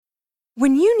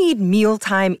When you need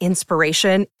mealtime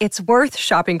inspiration, it's worth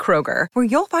shopping Kroger, where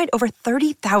you'll find over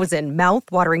 30,000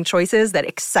 mouth-watering choices that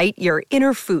excite your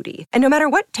inner foodie. And no matter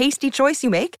what tasty choice you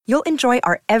make, you'll enjoy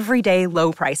our everyday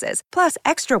low prices, plus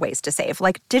extra ways to save,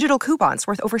 like digital coupons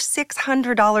worth over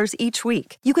 $600 each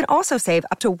week. You can also save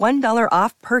up to $1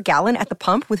 off per gallon at the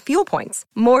pump with fuel points.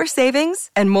 More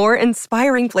savings and more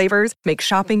inspiring flavors make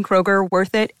shopping Kroger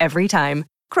worth it every time.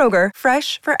 Kroger,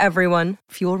 fresh for everyone.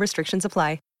 Fuel restrictions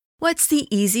apply. What's the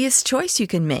easiest choice you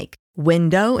can make?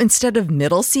 Window instead of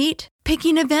middle seat?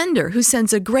 Picking a vendor who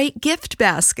sends a great gift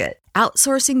basket?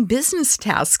 Outsourcing business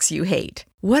tasks you hate?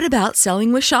 What about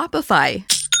selling with Shopify?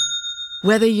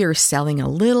 Whether you're selling a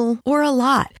little or a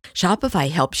lot,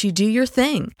 Shopify helps you do your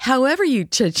thing, however you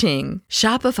cha-ching.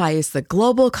 Shopify is the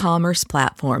global commerce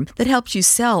platform that helps you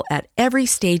sell at every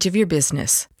stage of your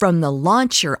business. From the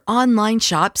launch your online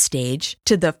shop stage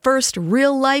to the first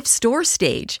real-life store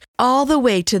stage, all the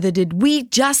way to the did we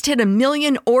just hit 1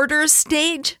 million orders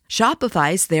stage.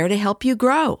 Shopify's there to help you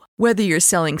grow. Whether you're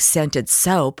selling scented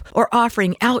soap or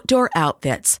offering outdoor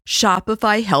outfits,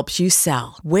 Shopify helps you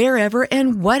sell. Wherever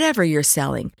and whatever you're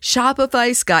selling,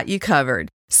 Shopify's got you covered.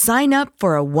 Sign up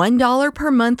for a $1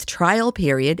 per month trial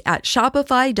period at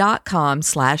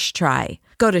shopify.com/try.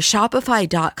 Go to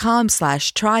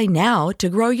shopify.com/try now to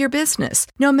grow your business,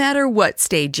 no matter what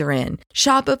stage you're in.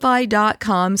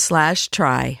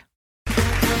 Shopify.com/try.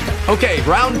 Okay,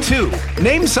 round two.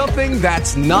 Name something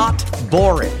that's not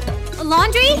boring. A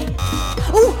laundry?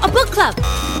 Ooh, a book club.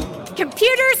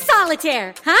 Computer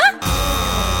solitaire, huh?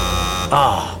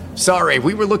 Ah, sorry,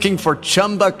 we were looking for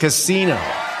Chumba Casino.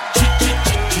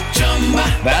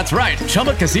 That's right,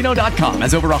 ChumbaCasino.com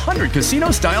has over 100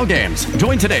 casino-style games.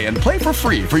 Join today and play for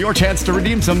free for your chance to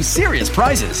redeem some serious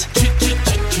prizes.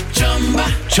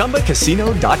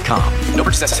 ChumbaCasino.com. No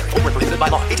purchase necessary. Void where prohibited by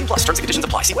law. 18+ terms and conditions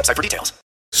apply. See website for details.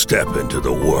 Step into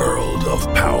the world of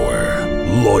power,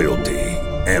 loyalty,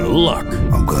 and luck.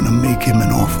 I'm gonna make him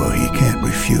an offer he can't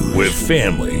refuse. With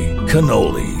family,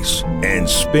 cannolis, and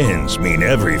spins mean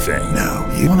everything. Now,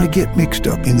 you wanna get mixed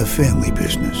up in the family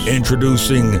business.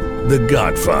 Introducing The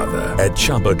Godfather at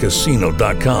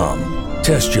ChumbaCasino.com.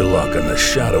 Test your luck in the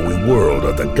shadowy world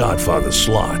of The Godfather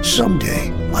slot.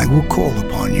 Someday, I will call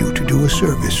upon you to do a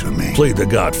service for me. Play The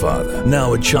Godfather,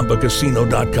 now at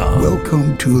ChumbaCasino.com.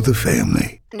 Welcome to the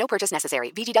family. No purchase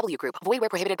necessary. VGW Group. Void where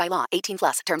prohibited by law.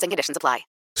 18+. Terms and conditions apply.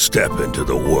 Step into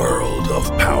the world of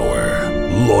power,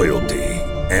 loyalty,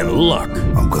 and luck.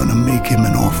 I'm gonna make him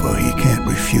an offer he can't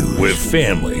refuse. With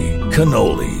family,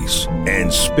 cannolis,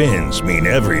 and spins mean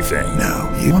everything. Now,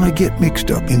 you wanna get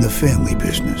mixed up in the family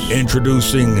business.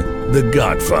 Introducing The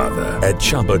Godfather at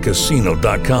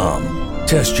ChumbaCasino.com.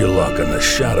 Test your luck in the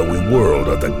shadowy world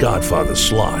of The Godfather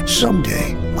slot.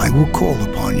 Someday, I will call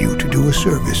upon you to do a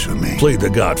service for me. Play The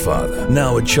Godfather,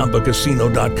 now at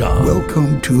ChumbaCasino.com.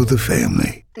 Welcome to the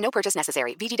family. No purchase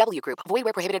necessary. VGW Group. Void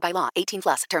where prohibited by law.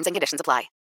 18+. Terms and conditions apply.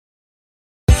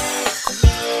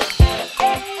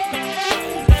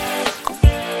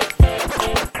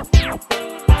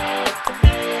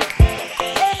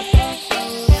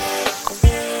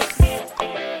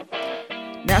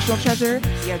 National Treasure,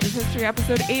 The Edge of History,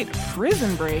 Episode 8,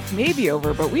 Prison Break may be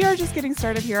over, but we are just getting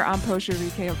started here on Post Show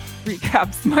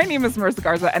Recaps. My name is Marissa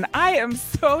Garza, and I am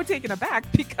so taken aback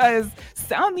because,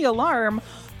 sound the alarm,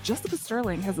 Jessica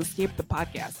Sterling has escaped the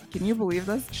podcast. Can you believe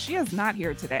this? She is not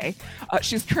here today.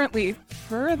 She's currently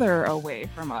further away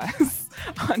from us,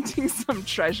 hunting some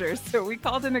treasure. So we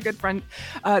called in a good friend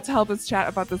to help us chat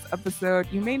about this episode.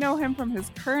 You may know him from his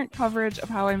current coverage of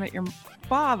How I Met Your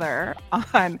Father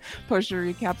on Post Show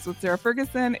Recaps with Sarah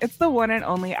Ferguson. It's the one and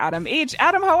only Adam H.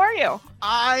 Adam, how are you?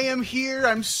 I am here.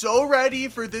 I'm so ready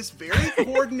for this very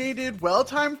coordinated,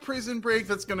 well-timed prison break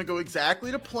that's going to go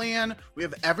exactly to plan. We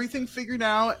have everything figured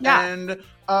out, and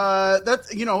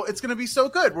that's, it's going to be so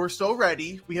good. We're so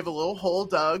ready. We have a little hole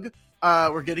dug.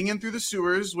 We're getting in through the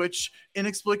sewers, which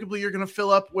inexplicably you're going to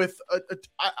fill up with It's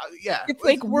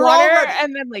like water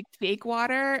and then like fake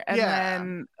water and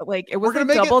then like it was a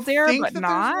double dare, but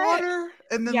not water,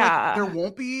 and then like there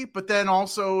won't be, but then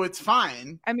also it's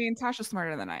fine. I mean, Tasha's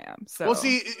smarter than I am. So well,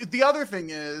 see, the other thing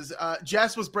is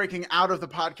Jess was breaking out of the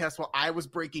podcast while I was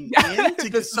breaking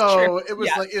in, so it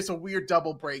was like it's a weird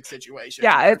double break situation.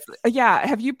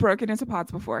 Have you broken into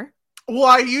pods before? Well,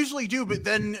 I usually do, but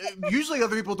then usually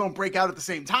other people don't break out at the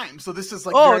same time. So this is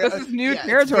like this is new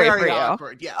territory for you.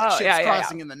 Awkward. Yeah, shit's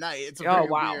crossing in the night. It's a very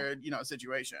weird,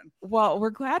 situation. Well,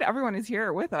 we're glad everyone is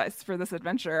here with us for this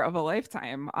adventure of a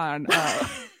lifetime on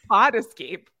Pod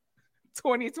Escape.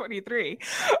 2023.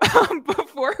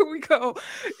 Before we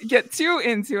get too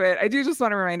into it, I do just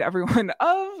want to remind everyone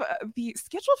of the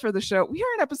schedule for the show. We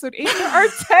are in episode 8. There are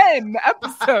 10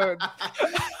 episodes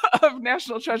of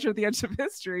National Treasure: The Edge of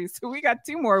History. So we got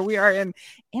 2 more. We are in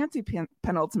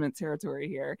anti-penultimate territory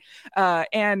here.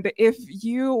 And if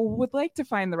you would like to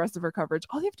find the rest of our coverage,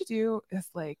 all you have to do is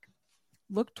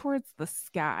look towards the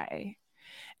sky.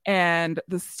 And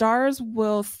the stars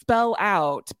will spell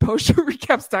out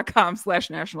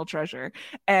postshowrecaps.com/national treasure,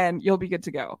 and you'll be good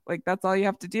to go. That's all you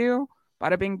have to do.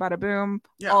 Bada bing, bada boom.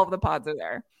 Yeah. All of the pods are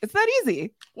there. It's that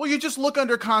easy. Well, you just look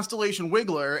under Constellation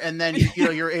Wiggler, and then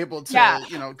you're able to go.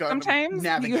 Sometimes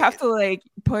navigate. You have to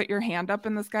put your hand up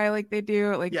in the sky like they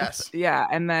do. Yes.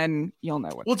 And then you'll know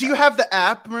what. Well, do you have the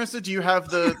app, Marissa? Do you have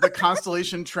the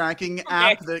Constellation tracking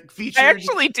app that features? I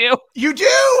actually do. You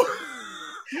do.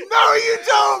 No, you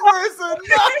don't, Marissa.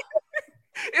 No.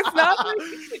 It's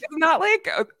not like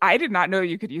I did not know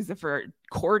you could use it for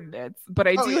coordinates, but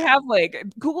I do have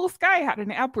Google Sky had an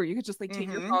app where you could just take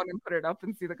your phone and put it up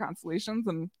and see the constellations.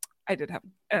 And I do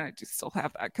still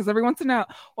have that, because every once in a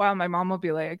while my mom will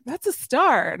be like, "That's a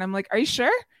star," and I'm like, "Are you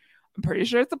sure?" I'm pretty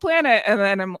sure it's a planet, and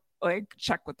then I'm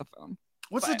check with the phone.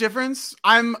 What's the difference?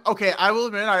 I will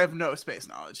admit I have no space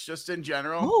knowledge, just in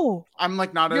general. Oh, I'm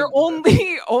not You're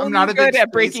only I'm not good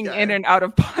at breaking guy. In and out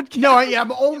of podcasts. No,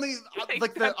 I'm only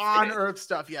the on-Earth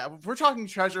stuff. Yeah, if we're talking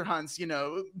treasure hunts,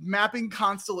 mapping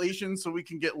constellations so we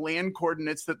can get land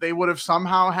coordinates that they would have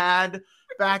somehow had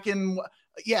back in.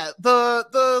 Yeah,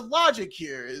 the logic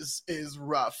here is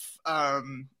rough.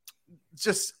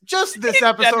 Just this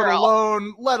episode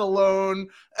alone, let alone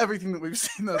everything that we've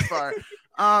seen thus far.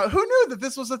 Who knew that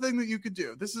this was a thing that you could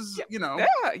do? This is,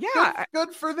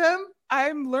 good for them.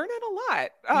 I'm learning a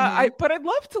lot. But I'd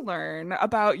love to learn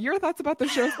about your thoughts about the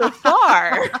show so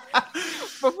far.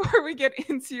 Before we get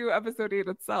into episode 8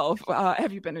 itself,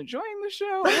 have you been enjoying the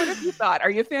show? What have you thought?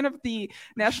 Are you a fan of the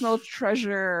National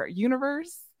Treasure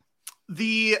universe?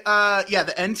 The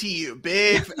NTU,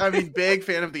 big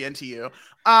fan of the NTU.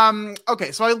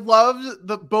 Okay, so I loved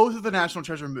both of the National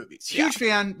Treasure movies. Huge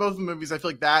fan, both of the movies. I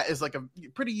feel like that is a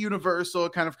pretty universal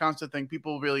kind of constant thing.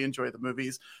 People really enjoy the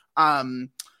movies. The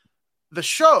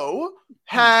show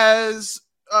has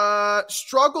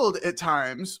struggled at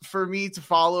times for me to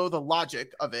follow the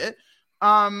logic of it.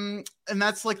 And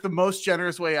that's the most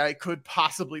generous way I could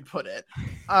possibly put it.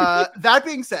 That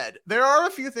being said, there are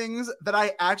a few things that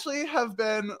I actually have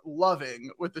been loving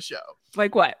with the show.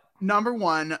 Like what? Number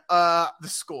one, the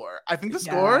score. I think the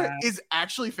score is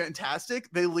actually fantastic.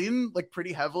 They lean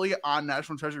pretty heavily on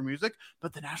National Treasure music,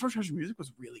 but the National Treasure music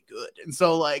was really good. And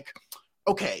so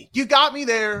okay, you got me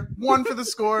there. 1 for the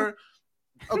score.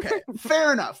 Okay,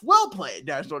 fair enough. Well played,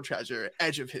 National Treasure: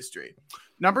 Edge of History.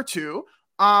 Number 2,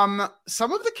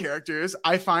 some of the characters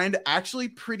I find actually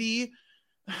pretty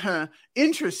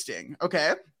interesting.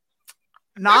 Okay.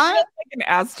 Not an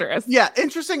asterisk. Yeah,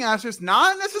 interesting asterisk.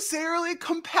 Not necessarily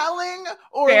compelling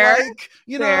or Fair.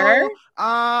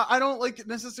 I don't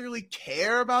necessarily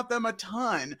care about them a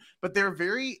ton, but they're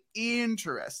very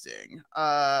interesting.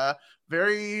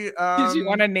 Very Did you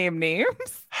want to name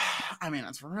names? I mean,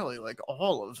 that's really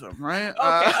all of them, right?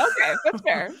 Okay, that's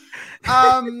fair.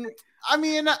 I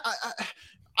mean,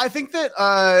 I think that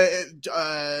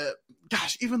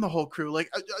gosh, even the whole crew,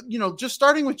 just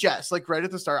starting with Jess, right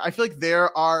at the start, I feel like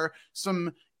there are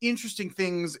some interesting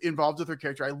things involved with her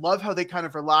character. I love how they kind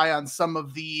of rely on some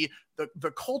of the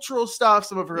cultural stuff,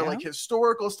 some of her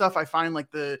historical stuff. I find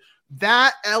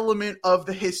that element of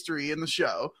the history in the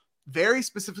show, very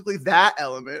specifically that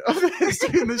element of the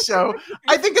history in the show,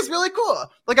 I think is really cool.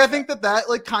 I think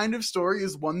that kind of story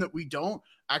is one that we don't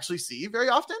actually see very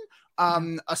often.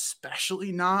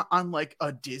 Especially not on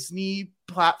a Disney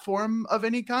platform of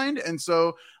any kind. And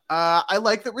so I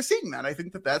like that we're seeing that. I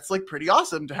think that that's pretty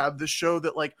awesome to have this show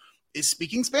that is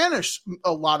speaking Spanish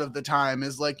a lot of the time,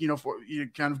 is for you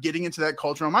kind of getting into that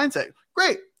cultural mindset.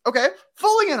 Great. Okay.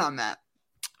 Fully in on that.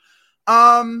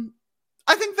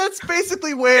 I think that's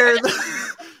basically where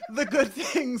the good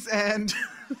things end,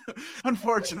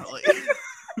 unfortunately.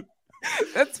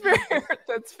 That's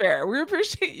fair. We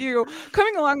appreciate you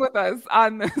coming along with us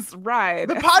on this ride.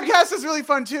 The podcast is really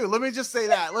fun too. Let me just say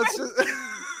that. Let's just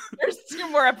There's 2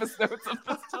 more episodes of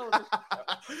this television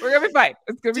show. We're gonna be fine.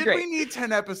 It's gonna be great. Did we need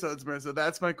 10 episodes, Marissa?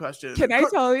 That's my question. Can I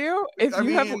tell you,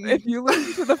 if you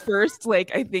listen to the first,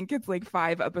 like, I think it's like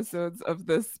 5 episodes of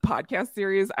this podcast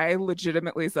series, I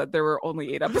legitimately said there were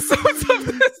only 8 episodes of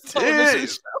this television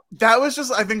show. That was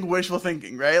just, I think, wishful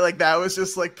thinking, right? Like, that was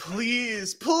just like,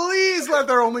 please let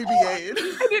there only be 8. And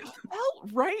it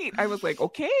felt right. I was like,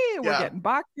 okay, we're getting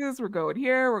boxes, we're going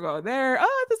here, we're going there.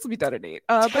 Oh, this will be done at 8.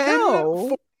 But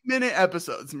no. 40-minute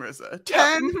episodes, Marissa.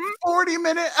 10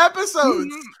 40-minute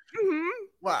episodes.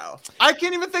 Wow. I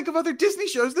can't even think of other Disney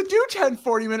shows that do 10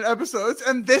 40-minute episodes,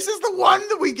 and this is the one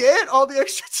that we get all the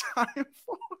extra time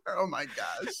for. Oh my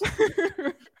gosh.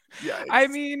 Yikes. I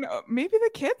mean, maybe the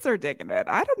kids are digging it.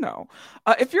 I don't know.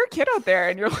 If you're a kid out there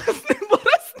and you're listening, let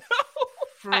us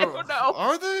know. I don't know.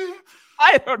 Are they?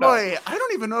 I don't know. Boy, I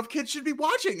don't even know if kids should be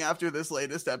watching after this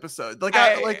latest episode. Like,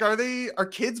 are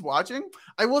kids watching?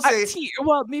 I will say,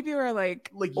 well, maybe we're like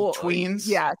tweens.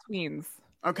 Yeah, tweens.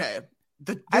 Okay.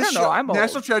 I don't know. I'm old.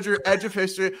 National Treasure, Edge of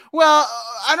History. Well,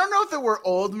 I don't know if we're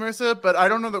old, Marissa, but I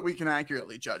don't know that we can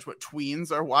accurately judge what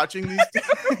tweens are watching these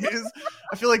days.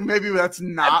 I feel like maybe that's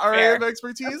not our area of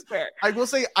expertise. I will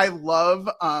say I love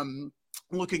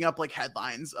looking up like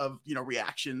headlines of,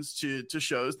 reactions to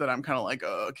shows that I'm kind of like,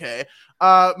 oh, okay.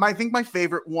 I think my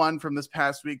favorite one from this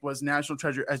past week was National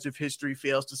Treasure, Edge of History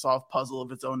fails to solve puzzle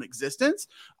of its own existence.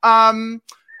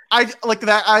 I like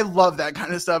that. I love that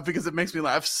kind of stuff because it makes me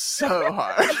laugh so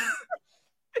hard.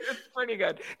 It's pretty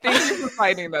good. Thank you for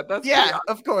finding that. That's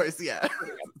of course. Yeah,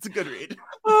 it's a good read.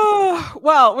 Oh,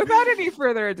 well, without any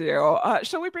further ado,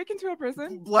 shall we break into a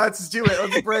prison? Let's do it.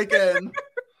 Let's break in.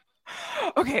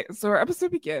 Okay, so our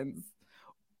episode begins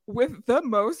with the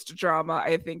most drama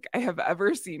I think I have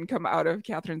ever seen come out of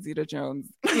Catherine Zeta-Jones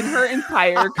in her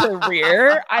entire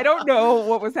career. I don't know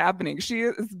what was happening. She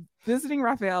is visiting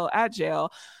Raphael at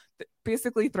jail,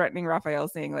 basically threatening Raphael,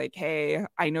 saying like, hey,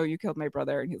 I know you killed my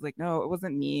brother. And he's like, no, it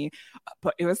wasn't me,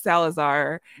 but it was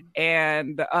Salazar.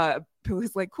 And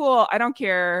he's like, cool, I don't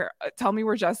care. Tell me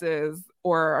where Jess is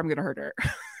or I'm going to hurt her.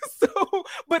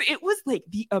 But it was like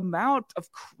the amount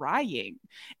of crying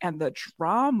and the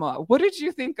drama. What did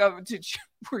you think of?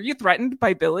 Were you threatened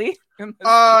by Billy?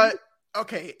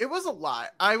 Okay, it was a lot.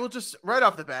 I will just right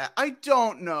off the bat, I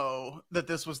don't know that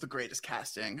this was the greatest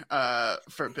casting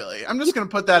for Billy. I'm just gonna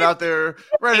put that out there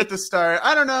right at the start.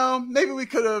 I don't know. Maybe we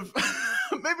could have.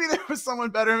 Maybe there was someone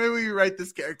better. Maybe we rewrite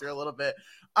this character a little bit.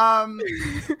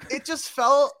 It just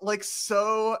felt like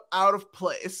so out of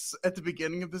place at the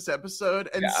beginning of this episode,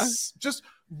 and just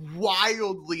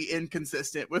wildly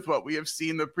inconsistent with what we have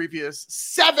seen the previous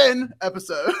 7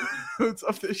 episodes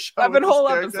of this show. 7 whole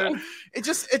episodes. It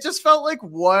just felt like,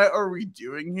 what are we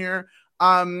doing here?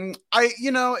 I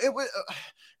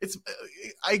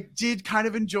did kind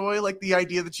of enjoy like the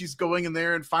idea that she's going in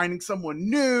there and finding someone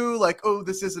new, like, oh,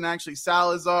 this isn't actually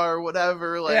Salazar or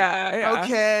whatever. Like,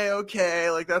 okay,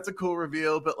 like that's a cool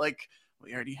reveal, but like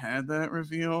we already had that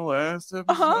reveal last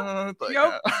episode. Like,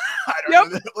 I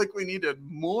don't know, like we needed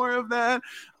more of that.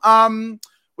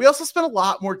 We also spent a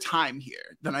lot more time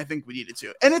here than I think we needed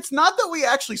to. And it's not that we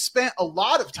actually spent a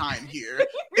lot of time here.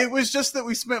 It was just that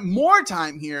we spent more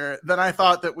time here than I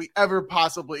thought that we ever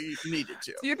possibly needed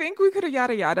to. Do you think we could have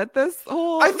yada yada this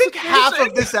whole I think half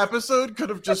of this episode could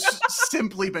have just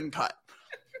simply been cut.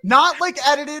 Not like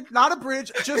edited, not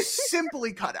abridged, just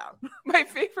simply cut out. My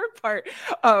favorite part,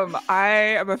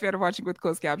 I am a fan of watching with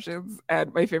closed captions,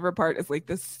 and my favorite part is like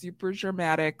this super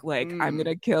dramatic, like, I'm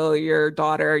gonna kill your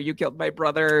daughter, you killed my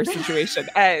brother situation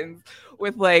ends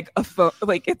with like a phone,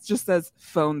 like it just says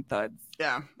phone thuds.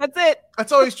 Yeah. That's it.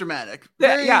 That's always dramatic.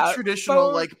 Very traditional,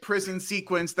 phone. like prison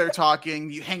sequence. They're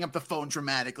talking, you hang up the phone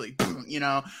dramatically,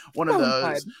 one of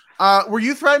those. Were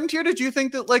you threatened here? Did you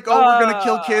think that like, we're going to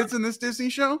kill kids in this Disney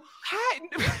show?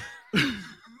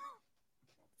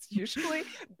 Usually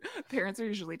parents are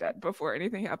usually dead before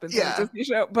anything happens in a Disney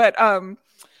show. But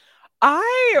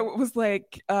I was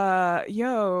like,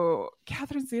 yo,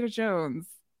 Catherine Zeta-Jones,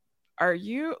 are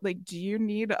you like, do you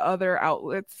need other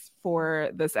outlets for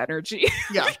this energy?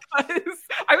 Yeah. Because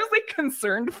I was like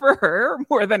concerned for her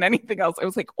more than anything else. I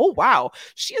was like, oh wow,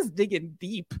 she is digging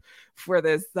deep for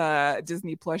this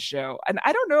Disney Plus show. And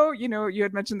I don't know, you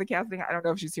had mentioned the casting. I don't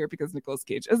know if she's here because Nicolas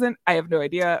Cage isn't. I have no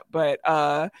idea, but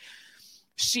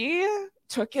she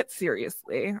took it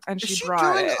seriously and she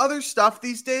brought doing other stuff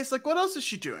these days. Like, what else is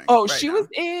she doing? Oh, right she was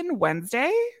in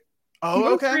Wednesday.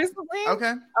 Oh, okay. Recently.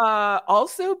 Okay.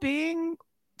 Also being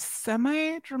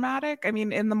semi-dramatic. I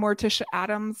mean, in the Morticia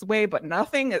Addams way, but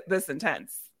nothing this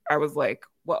intense. I was like,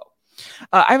 whoa.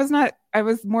 I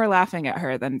was more laughing at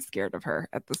her than scared of her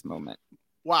at this moment.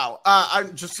 Wow.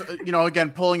 I'm just,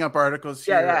 again, pulling up articles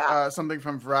here. Yeah. Something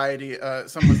from Variety.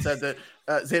 Someone said that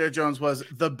Zeta Jones was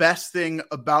the best thing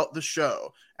about the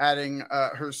show, adding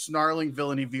her snarling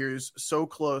villainy veers so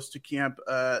close to camp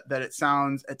that it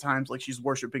sounds at times like she's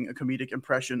worshiping a comedic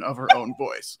impression of her own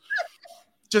voice.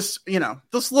 Just,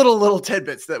 those little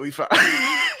tidbits that we find.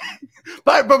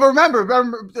 but remember,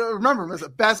 it's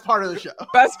the best part of the show.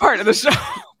 Best part of the show.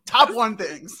 Top one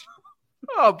things.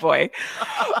 Oh boy.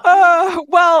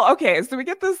 Well, okay. So we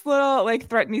get this little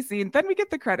threatening scene. Then we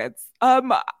get the credits.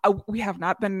 We have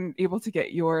not been able to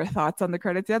get your thoughts on the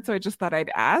credits yet, so I just thought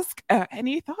I'd ask.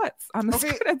 Any thoughts on this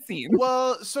credit scene?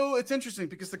 Well, so it's interesting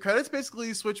because the credits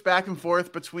basically switch back and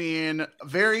forth between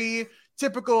very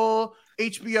typical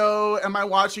HBO, am I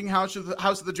watching House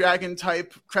of the Dragon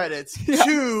type credits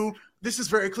to this is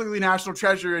very clearly National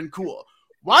Treasure and cool.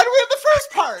 Why do we have the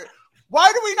first part?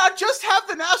 Why do we not just have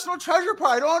the National Treasure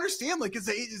part? I don't understand.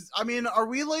 Are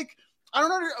we I don't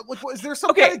know. Is there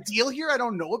some kind of deal here I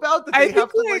don't know about that they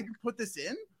have to put this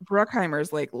in?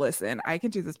 Bruckheimer's listen, I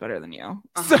can do this better than you.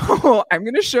 So I'm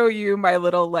going to show you my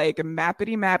little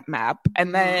mappity map.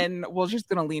 And then we're just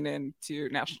going to lean into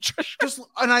National Treasure.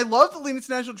 And I love the lean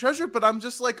into National Treasure, but I'm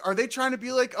just are they trying to be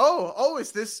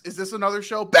is this another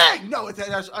show? Bang! No, it's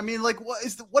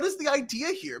what is the idea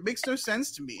here? It makes no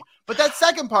sense to me. But that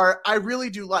second part, I really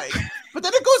do like. But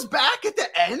then it goes back at the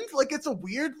end. It's a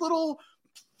weird little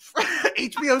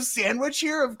HBO sandwich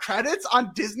here of credits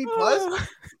on Disney Plus.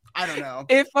 I don't know.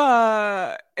 If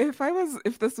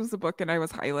this was a book and I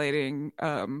was highlighting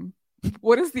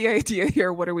what is the idea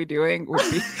here, what are we doing,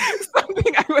 would be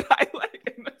something I would highlight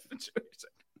in this situation.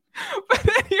 But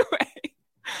anyway,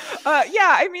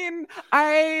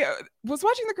 I was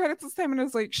watching the credits this time and I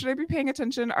was like, should I be paying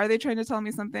attention? Are they trying to tell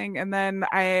me something? And then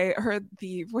I heard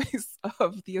the voice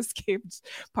of the escaped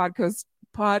podcast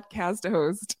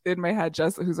host in my head,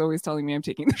 Jess, who's always telling me I'm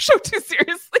taking the show too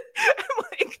seriously.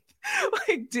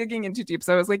 I'm digging in too deep.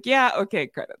 So I was like, yeah, okay,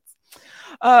 credits.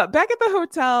 Back at the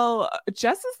hotel,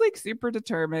 Jess is super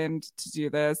determined to do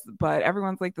this, but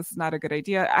everyone's like, this is not a good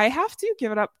idea. I have to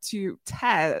give it up to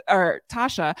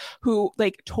Tasha, who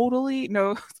totally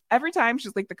knows every time.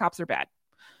 She's like, the cops are bad.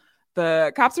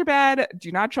 The cops are bad.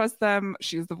 Do not trust them.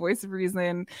 She's the voice of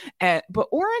reason. But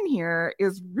Oren here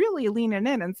is really leaning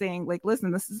in and saying,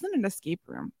 listen, this isn't an escape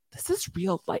room. This is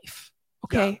real life.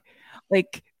 Okay. Yeah.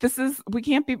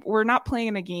 We're not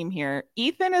playing a game here.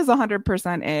 Ethan is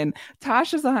 100% in.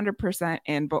 Tasha's 100%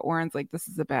 in. But Oren's like, this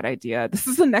is a bad idea. This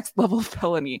is the next level of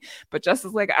felony. But Jess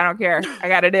is like, I don't care. I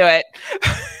got to do it.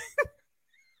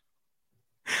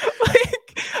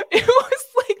 It was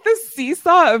the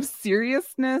seesaw of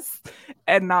seriousness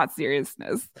and not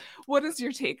seriousness. What is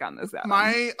your take on this, Adam?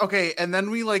 And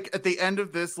then we at the end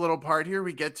of this little part here,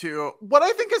 we get to what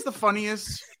I think is the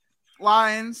funniest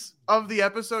lines of the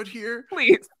episode here.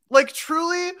 Please.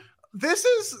 Truly, this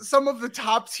is some of the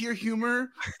top tier humor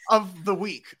of the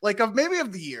week, of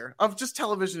the year, of just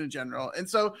television in general. And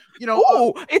so,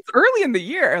 it's early in the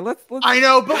year. Let's I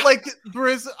know, but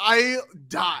Briz, I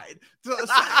died. So,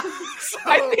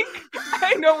 I think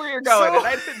I know where you're going. And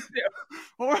I did too.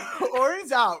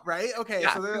 Oren's out, right? Okay,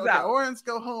 yeah, so Oren's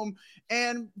go home,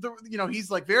 and he's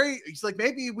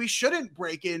maybe we shouldn't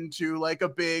break into a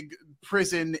big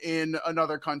prison in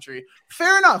another country.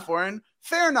 Fair enough, Oren.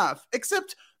 Fair enough.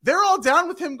 Except they're all down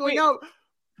with him going out.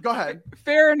 Go ahead.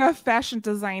 Fair enough, fashion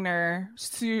designer,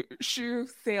 shoe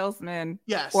salesman.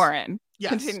 Yes. Oren. Yes.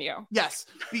 Continue. Yes,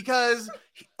 because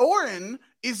Oren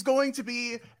is going to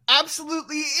be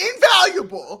absolutely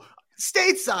invaluable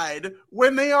stateside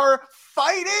when they are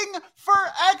fighting for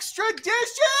extradition.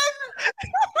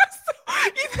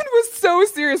 Ethan was so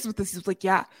serious with this. He was like,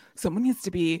 yeah, someone needs to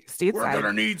be stateside. We're going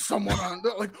to need someone on.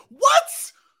 What?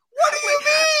 What do you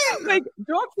mean?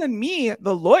 Don't send me,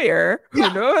 the lawyer, who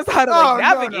knows how to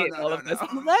navigate all of this.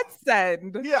 Let's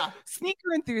send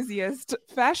sneaker enthusiast,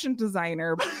 fashion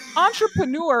designer,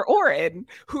 entrepreneur Oren,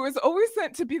 who is always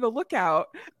sent to be the lookout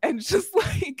and just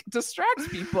distracts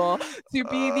people to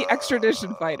be the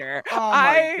extradition fighter. Oh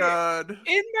my God.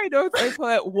 In my notes, I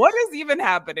put, what is even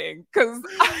happening? Because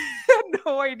I had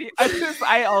no idea.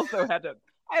 I also had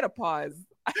to pause.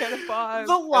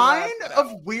 The line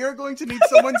of we're going to need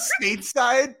someone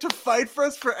stateside to fight for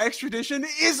us for extradition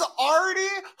is already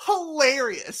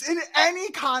hilarious in any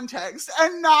context.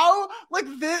 And now,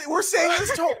 we're saying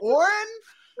this to Oren?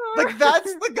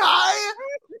 That's the guy?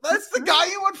 That's the guy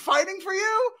you want fighting for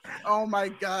you? Oh my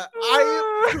God.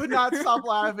 I could not stop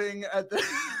laughing at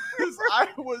this. I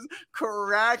was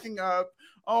cracking up.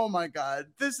 Oh my God.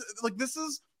 This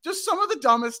is just some of the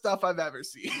dumbest stuff I've ever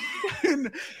seen.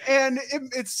 and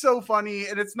it's so funny,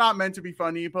 and it's not meant to be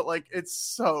funny, but like it's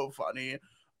so funny.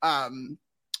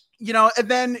 You know, and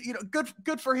then, you know,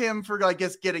 good for him for, I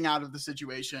guess, getting out of the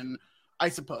situation, I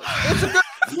suppose. It's a good,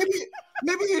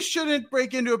 maybe you shouldn't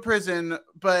break into a prison,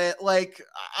 but like,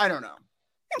 I don't know.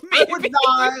 Maybe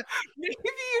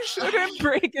you shouldn't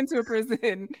break into a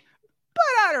prison, but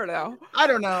I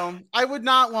don't know. I would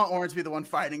not want Oren to be the one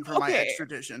fighting for my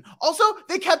extradition. Also,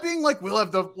 they kept being like, we'll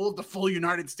have the full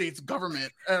United States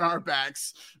government at our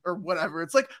backs or whatever.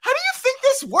 It's like, how do you think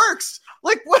this works?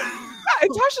 Like, what?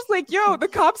 And Tasha's like, yo, the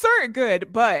cops aren't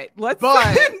good, but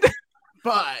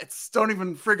don't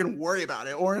even friggin' worry about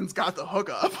it. Oren's got the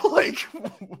hookup. Like,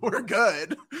 we're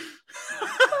good.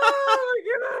 Oh my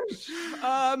gosh.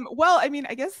 Well, I mean,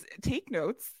 I guess take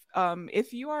notes.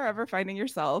 If you are ever finding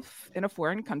yourself in a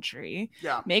foreign country,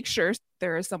 make sure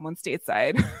there is someone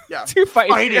stateside to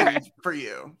fighting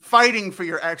for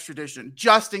your extradition,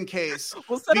 just in case.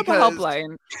 We'll set up a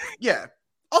helpline. Yeah.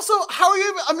 Also, how are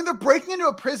you? I mean, they're breaking into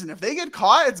a prison. If they get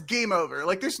caught, it's game over.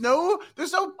 Like, there's no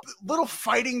little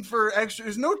fighting for extra.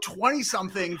 There's no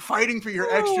 20-something fighting for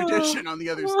your extradition on the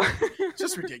other side. It's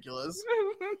just ridiculous.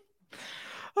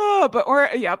 But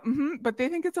they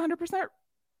think it's 100%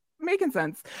 making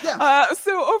sense. Yeah.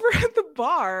 So over at the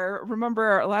bar,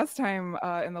 remember last time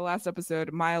in the last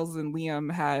episode, Miles and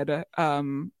Liam had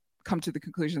come to the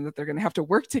conclusion that they're going to have to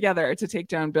work together to take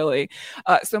down Billy.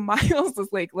 So Miles is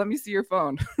like, let me see your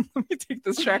phone. Let me take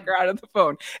this tracker out of the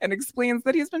phone, and explains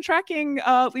that he's been tracking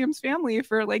Liam's family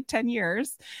for like 10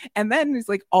 years. And then he's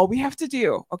like, all we have to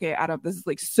do, okay, Adam, this is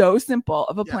like so simple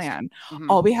of a plan. Mm-hmm.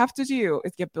 All we have to do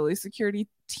is get Billy's security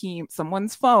team,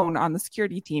 someone's phone on the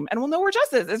security team, and we'll know where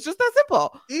Jess is. It's just that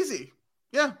simple. Easy.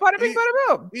 Yeah. Bada bing, bada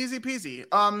boom. Easy peasy.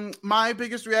 My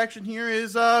biggest reaction here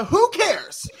is, who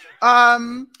cares?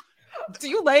 Do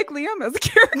you like Liam as a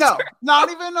character? No,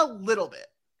 not even a little bit.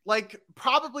 Like,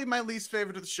 probably my least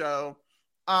favorite of the show.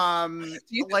 How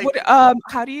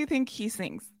do you think he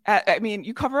sings? I mean,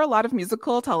 you cover a lot of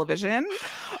musical television.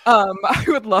 I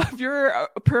would love your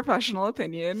professional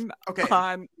opinion. Okay.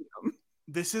 On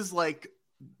this is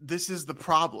the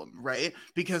problem, right?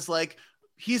 Because like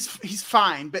he's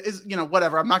fine, but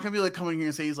whatever. I'm not gonna be like coming here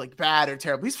and say he's like bad or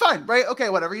terrible. He's fine, right? Okay,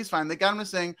 whatever. He's fine. They got him to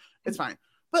sing. It's fine.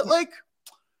 But like,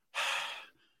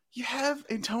 you have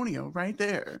Antonio right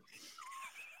there.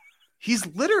 He's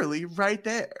literally right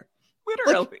there.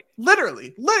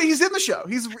 Literally, he's in the show.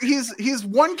 He's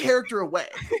one character away.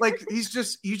 Like, you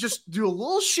just do a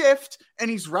little shift and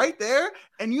he's right there,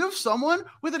 and you have someone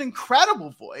with an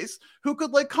incredible voice who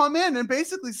could like come in and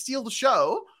basically steal the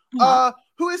show,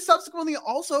 who is subsequently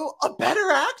also a better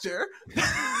actor.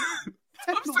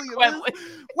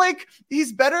 Like,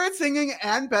 he's better at singing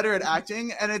and better at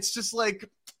acting, and it's just like,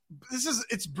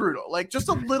 it's brutal. Like, just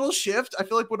a little shift I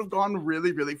feel like would have gone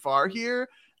really, really far here.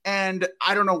 And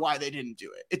I don't know why they didn't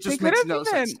do it. It just makes no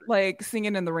sense. Like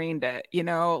Singing in the Rain bit,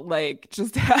 like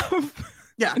just have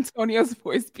Antonio's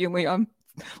voice be Liam.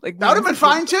 Like, that would have been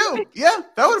fine too. Yeah,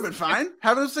 that would have been fine.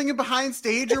 Having him singing behind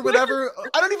stage or whatever.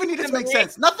 I don't even need it to make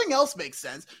sense. Nothing else makes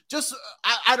sense. Just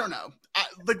I don't know.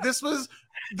 This was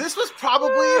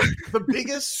probably the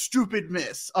biggest stupid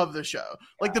miss of the show.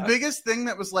 Like the biggest thing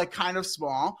that was like kind of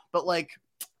small, but like.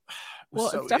 Well,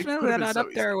 it's definitely not up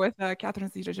there with Catherine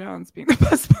Zeta-Jones being the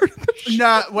best part of the show.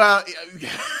 No, well,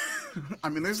 I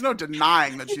mean, there's no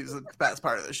denying that she's the best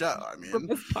part of the show. I mean, the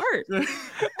best part.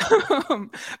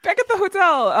 Back at the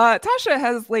hotel, Tasha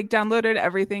has like downloaded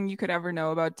everything you could ever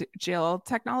know about jail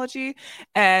technology,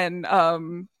 and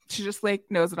she just like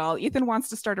knows it all. Ethan wants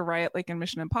to start a riot like in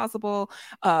Mission Impossible.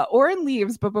 Oren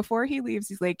leaves, but before he leaves,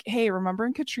 he's like, hey, remember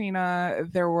in Katrina,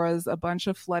 there was a bunch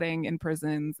of flooding in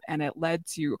prisons and it led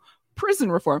to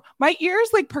prison reform. My ears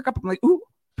like perk up. I'm like, ooh,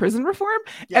 prison reform?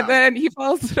 Yeah. And then he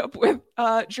follows it up with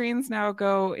drains now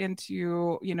go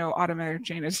into, automatic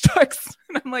drainage ducts.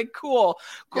 And I'm like, cool.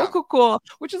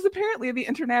 Which is apparently the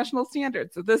international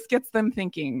standard. So this gets them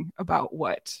thinking about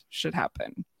what should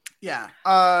happen. Yeah.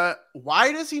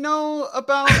 Why does he know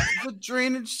about the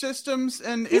drainage systems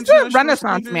and he's a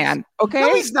Renaissance man? Okay.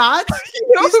 No, he's not.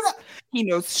 He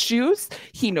knows shoes.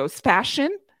 He knows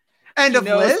fashion. And of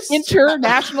lists.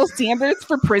 International standards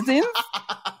for prisons.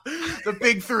 The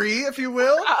big three, if you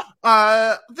will.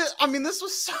 This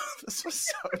was so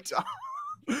dumb.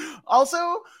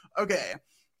 Also, okay.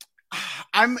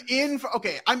 I'm in for a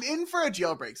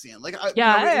jailbreak scene. Like, we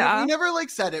never like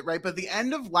said it, right? But the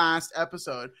end of last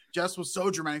episode just was so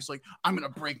dramatic. It's like, I'm gonna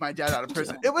break my dad out of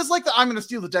prison. It was like I'm gonna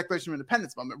steal the Declaration of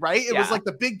Independence moment, right? It was like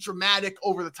the big dramatic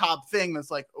over the top thing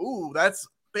that's like, ooh, that's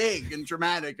big and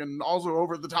dramatic and also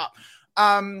over the top.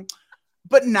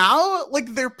 But now,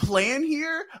 like, their plan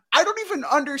here, I don't even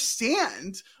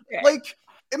understand. Okay. Like,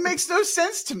 it makes no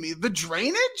sense to me. The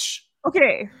drainage?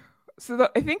 Okay. So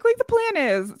I think, like, the plan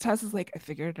is, Tess is like, I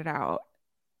figured it out.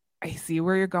 I see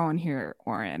where you're going here,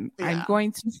 Oren. Yeah. I'm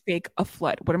going to fake a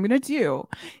flood. What I'm going to do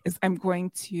is I'm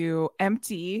going to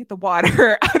empty the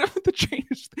water out of the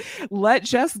drainage. Let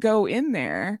Jess go in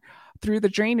there through the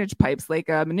drainage pipes like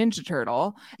a Ninja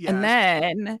Turtle. Yes. And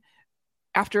then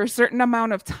after a certain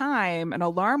amount of time, an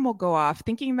alarm will go off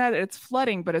thinking that it's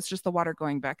flooding, but it's just the water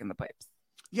going back in the pipes.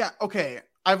 Yeah, okay.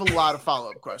 I have a lot of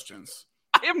follow-up questions.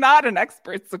 I am not an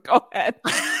expert, so go ahead.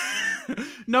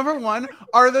 Number one,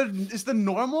 is the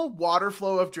normal water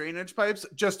flow of drainage pipes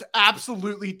just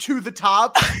absolutely to the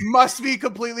top, must be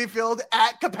completely filled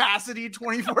at capacity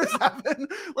 24/7?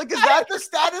 Like, is that the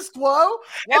status quo?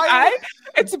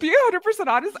 And to be 100%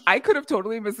 honest, I could have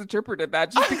totally misinterpreted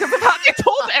that just because of how they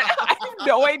told it. I have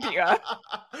no idea.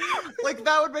 Like,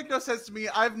 that would make no sense to me.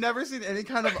 I've never seen any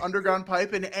kind of underground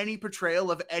pipe in any portrayal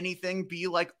of anything be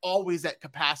like always at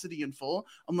capacity and full,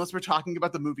 unless we're talking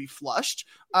about the movie Flushed.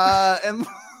 And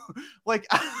like,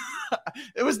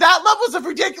 it was that levels of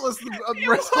ridiculous.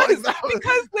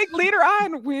 Because like later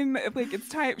on, when like it's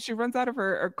time, she runs out of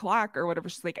her clock or whatever.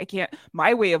 She's like, I can't.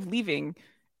 My way of leaving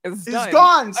is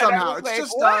gone somehow. It's like,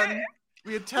 just what? done.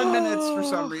 We had 10 minutes for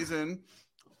some reason.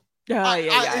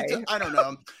 I don't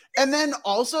know. And then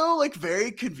also, like,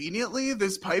 very conveniently,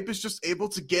 this pipe is just able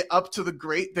to get up to the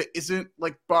grate that isn't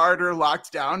like barred or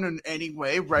locked down in any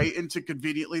way, right into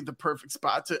conveniently the perfect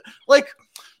spot to, like,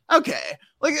 okay,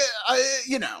 like,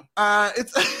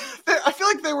 it's. I feel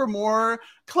like there were more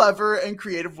clever and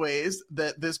creative ways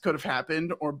that this could have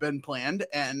happened or been planned,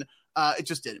 and it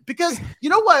just didn't. Because you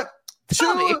know what?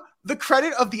 To the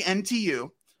credit of the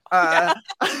NTU.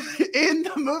 In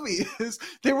the movies,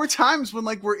 there were times when,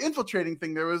 like, we're infiltrating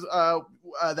thing. There was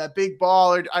that big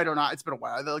ball, or I don't know, it's been a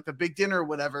while. Like the big dinner or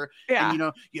whatever. Yeah. And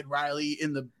you had Riley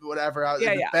in the whatever out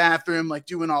in the bathroom, like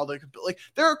doing all the like.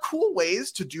 There are cool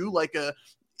ways to do like a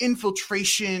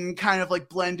infiltration kind of like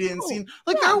blend in scene.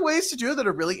 Like there are ways to do it that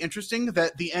are really interesting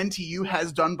that the NTU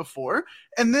has done before.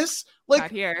 And this,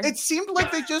 like, it seemed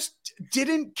like they just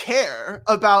didn't care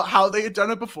about how they had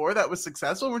done it before that was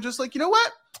successful. We're just like, you know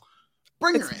what?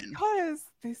 Bring her in. Because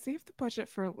they saved the budget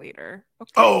for later.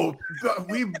 Okay. Oh,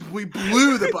 we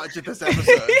blew the budget this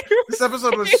episode. This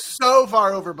episode was so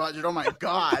far over budget. Oh my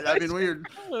God. I mean, we were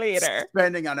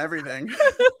spending on everything.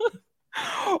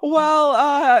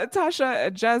 Well,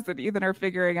 Tasha, Jess, and Ethan are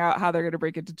figuring out how they're going to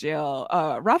break into jail.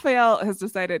 Raphael has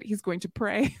decided he's going to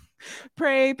pray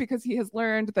because he has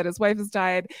learned that his wife has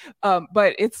died.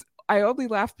 But I only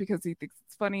laughed because he thinks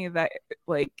it's funny that,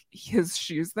 like, his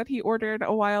shoes that he ordered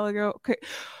a while ago. Okay.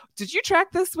 Did you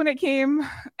track this when it came,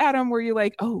 Adam? Were you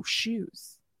like, oh,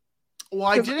 shoes? Well,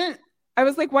 I didn't. I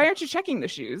was like, why aren't you checking the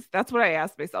shoes? That's what I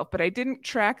asked myself, but I didn't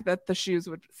track that the shoes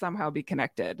would somehow be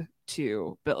connected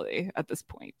to Billy at this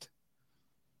point.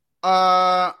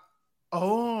 I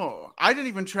didn't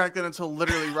even track that until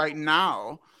literally right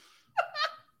now.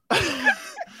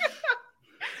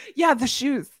 Yeah, the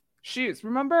shoes.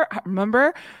 Remember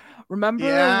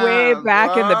way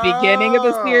back in the beginning of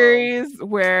the series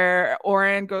where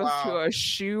Oren goes to a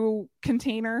shoe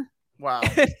container? Wow.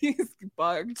 He's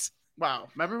bugged. Wow.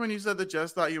 Remember when you said that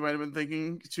Jess thought you might have been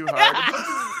thinking too hard?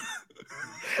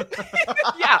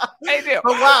 Yeah, I do.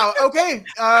 But wow. Okay.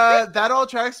 That all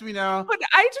tracks to me now. But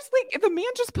I just like, the man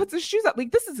just puts his shoes up.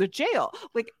 Like, this is a jail.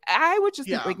 Like, I would just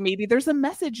think, like, maybe there's a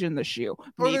message in the shoe.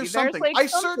 Or maybe there's something. Like, I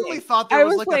certainly thought there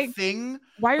was like a thing.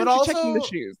 Why aren't you checking the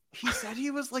shoes? He said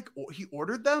he was like, he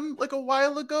ordered them like a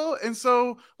while ago. And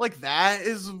so, like, that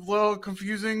is a little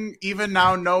confusing, even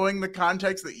now knowing the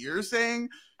context that you're saying.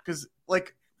 Because,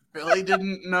 like, Billy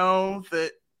didn't know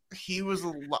that he was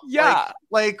like what? Yeah,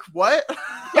 like,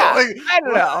 I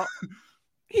don't know.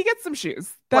 He gets some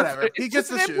shoes. Whatever. He gets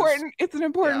the shoes. It's an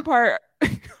important part of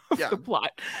the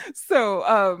plot.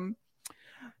 So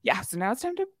so now it's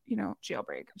time to,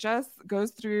 jailbreak. Jess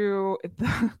goes through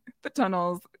the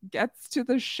tunnels, gets to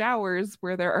the showers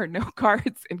where there are no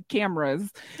guards and cameras,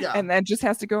 and then just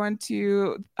has to go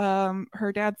into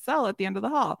her dad's cell at the end of the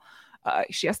hall.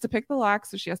 She has to pick the lock,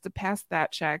 so she has to pass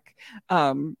that check.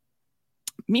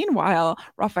 Meanwhile,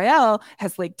 Raphael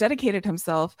has like dedicated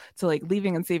himself to like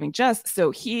leaving and saving Jess. So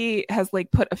he has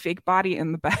like put a fake body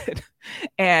in the bed,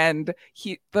 and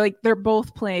they're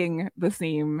both playing the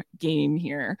same game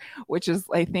here, which is,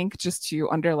 I think, just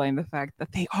to underline the fact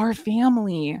that they are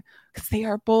family, because they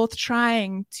are both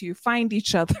trying to find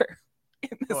each other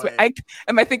in this way.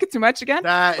 Am I thinking too much again?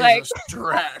 That is a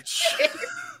stretch.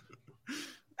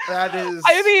 That is.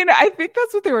 I mean, I think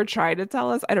that's what they were trying to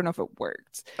tell us. I don't know if it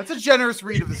worked. That's a generous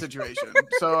read of the situation.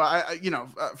 So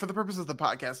for the purpose of the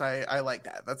podcast, I like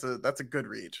that. That's a good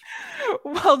read.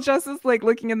 While Jess is like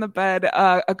looking in the bed,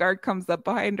 a guard comes up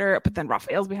behind her, but then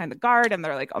Raphael's behind the guard, and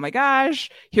they're like, "Oh my gosh,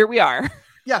 here we are."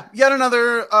 Yeah, yet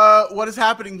another. What is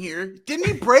happening here? Didn't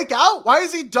he break out? Why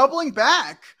is he doubling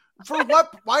back? For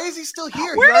what? Why is he still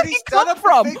here? Where he already did he set come up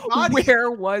from? a fake body.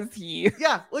 Where was he?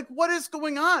 Yeah, like what is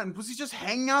going on? Was he just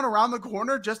hanging out around the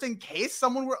corner just in case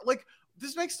someone were like?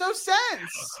 This makes no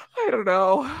sense. I don't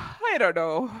know.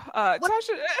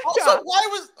 Tasha. Also, why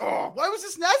was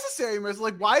this necessary, Marissa?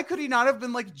 Like, why could he not have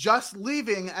been like just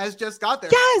leaving as Jess got there?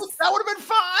 Yes, that would have been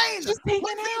fine. Just hanging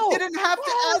out. He didn't have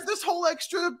to add this whole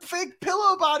extra fake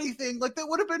pillow body thing. Like that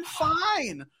would have been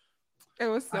fine. It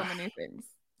was so many things.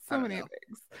 So many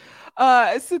things.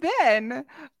 So then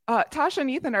Tasha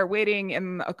and Ethan are waiting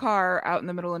in a car out in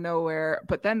the middle of nowhere.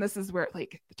 But then this is where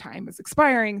like the time is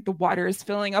expiring. The water is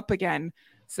filling up again.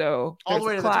 So all the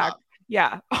way to the top.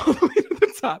 Yeah, all the way to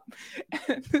the top.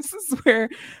 And this is where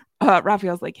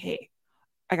Raphael's like, hey,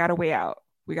 I got a way out.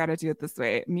 We got to do it this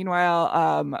way.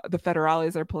 Meanwhile, the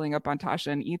federales are pulling up on Tasha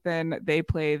and Ethan. They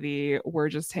play the we're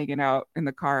just hanging out in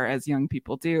the car as young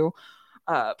people do.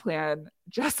 Plan.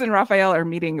 Jess and Raphael are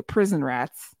meeting prison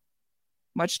rats,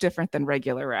 much different than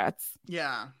regular rats.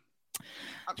 Yeah,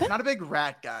 I'm not a big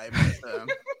rat guy, but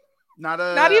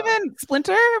not even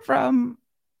Splinter from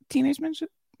Teenage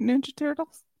Ninja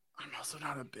Turtles. I'm also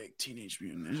not a big Teenage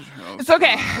Mutant Ninja Turtles. It's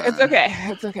okay.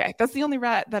 It's okay. That's the only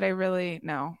rat that I really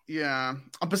know. Yeah.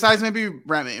 Besides maybe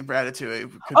Remy,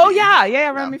 Ratatouille. Yeah.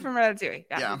 Remy from Ratatouille.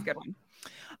 Yeah, that's a good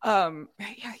one.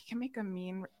 Yeah, you can make a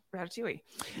mean Ratatouille.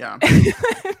 Yeah.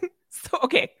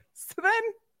 So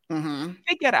then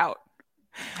they get out.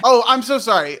 Oh, I'm so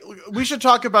sorry. We should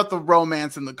talk about the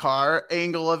romance in the car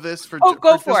angle of this for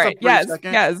go for it.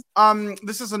 Second. Yes.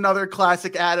 This is another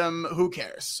classic Adam who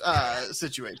cares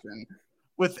situation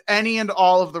with any and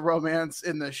all of the romance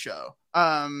in this show.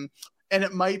 And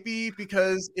it might be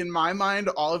because in my mind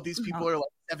all of these people are like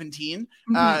 17,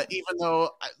 even though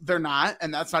they're not,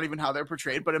 and that's not even how they're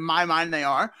portrayed, but in my mind they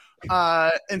are.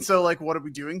 And so like what are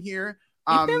we doing here?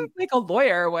 Ethan's like a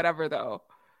lawyer or whatever though.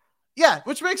 Yeah,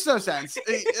 which makes no sense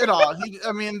at all.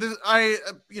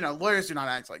 Lawyers do not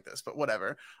act like this, but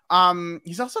whatever.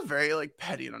 He's also very like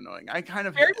petty and annoying. I kind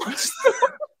of very much so.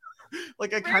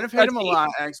 Like I kind of hate him a lot,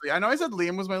 actually. I know I said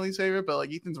Liam was my least favorite, but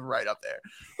like Ethan's right up there.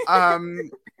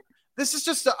 This is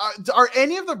just are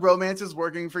any of the romances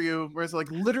working for you? Where it's like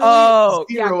literally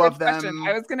zero of them. Question.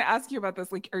 I was going to ask you about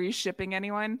this. Like, are you shipping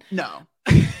anyone? No.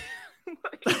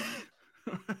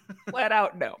 Flat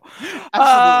out, no.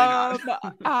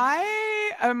 Absolutely not.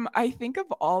 I think of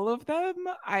all of them,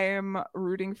 I am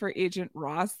rooting for Agent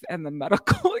Ross and the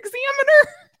medical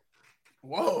examiner.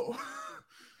 Whoa.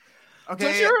 Okay.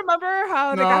 Don't you remember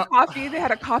how they got coffee? They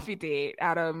had a coffee date,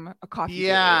 Adam. A coffee date.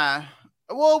 Yeah.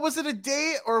 Well, was it a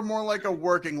date or more like a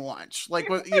working lunch? Like,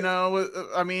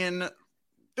 I mean,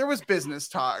 there was business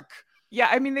talk. Yeah,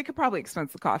 I mean, they could probably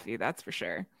expense the coffee. That's for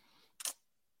sure.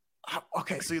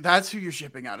 Okay, so that's who you're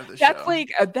shipping out of this show.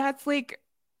 That's like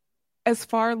as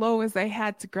far low as I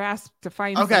had to grasp to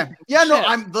find. Okay, yeah,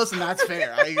 no, listen. That's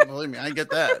fair. Believe me, I get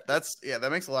that.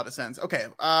 That makes a lot of sense. Okay,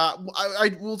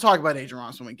 we'll talk about Agent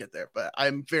Ross when we get there, but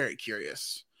I'm very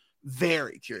curious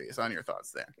on your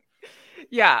thoughts there.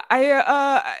 Yeah,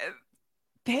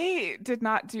 they did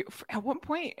not do. At one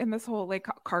point in this whole like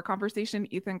car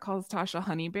conversation, Ethan calls Tasha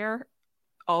Honey Bear.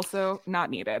 Also,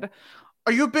 not needed.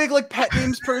 Are you a big like pet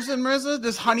names person, Marissa?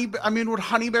 Would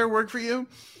Honey Bear work for you?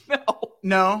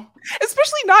 No,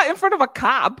 especially not in front of a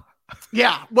cop.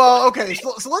 Yeah. Well, okay.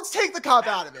 So let's take the cop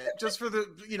out of it, just for the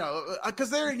because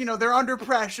they're under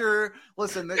pressure.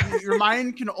 Listen, your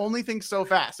mind can only think so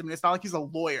fast. I mean, it's not like he's a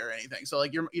lawyer or anything. So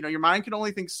like your mind can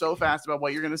only think so fast about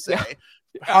what you're gonna say.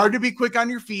 Yeah. Hard to be quick on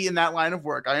your feet in that line of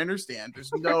work. I understand.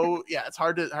 There's no. Yeah, it's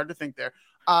hard to think there.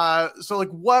 So like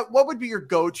what would be your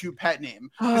go-to pet name?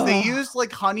 Because they used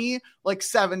like honey like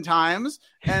 7 times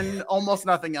and almost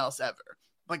nothing else ever.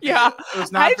 Like it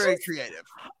was not very creative.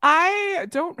 I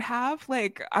don't have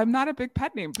I'm not a big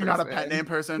pet name person. You're not a pet name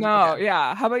person? No, okay.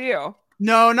 Yeah. How about you?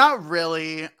 No, not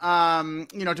really.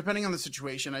 Depending on the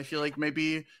situation, I feel like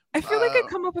maybe I feel like I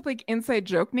come up with like inside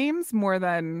joke names more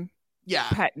than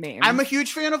pet names. I'm a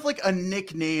huge fan of like a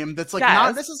nickname that's like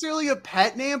not necessarily a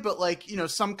pet name, but like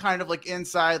some kind of like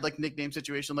inside like nickname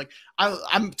situation. Like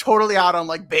I'm totally out on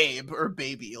like babe or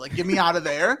baby. Like get me out of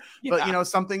there. But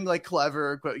something like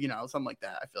clever, something like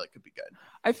that. I feel like could be good.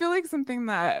 I feel like something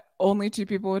that only 2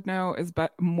 people would know is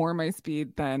more my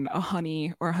speed than a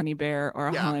honey or a honey bear or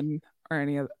a hun or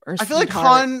any other. Or I feel like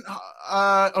Han.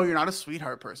 Oh, you're not a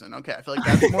sweetheart person. Okay, I feel like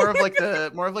that's more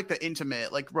of like the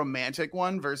intimate, like romantic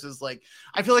one versus like.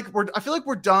 I feel like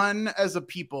we're done as a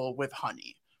people with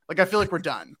honey. Like I feel like we're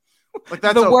done. Like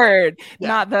that's the word,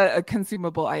 not the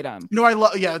consumable item. No, I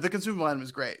love. Yeah, the consumable item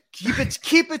is great.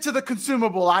 Keep it to the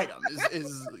consumable item.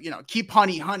 Is keep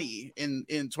honey in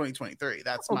 2023.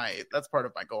 That's part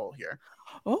of my goal here.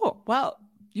 Oh well,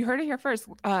 you heard it here first.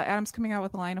 Adam's coming out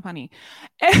with a line of honey.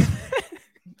 I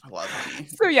love honey.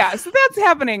 So that's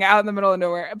happening out in the middle of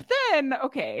nowhere. But then,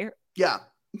 okay. Yeah.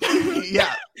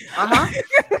 Yeah.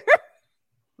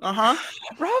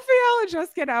 Raphael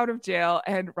just get out of jail,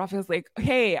 and Raphael's like,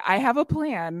 hey, I have a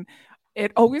plan.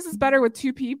 It always is better with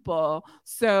two people.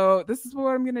 So this is what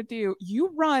I'm going to do. You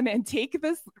run and take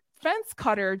this fence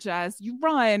cutter, Jess. You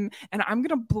run, and I'm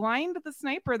going to blind the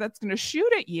sniper that's going to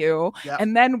shoot at you. Yep.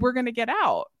 And then we're going to get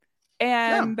out.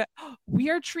 And we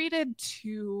are treated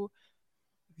to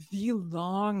the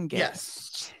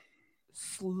longest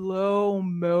slow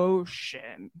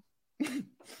motion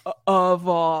of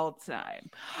all time.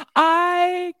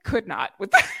 I could not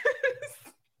with this.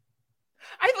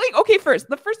 First,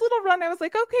 the first little run, I was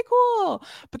like, okay, cool.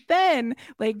 But then,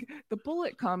 like, the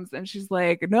bullet comes and she's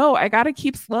like, no, I got to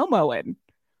keep slow-moing.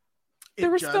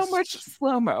 There was so much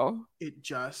slow-mo. It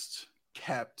just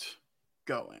kept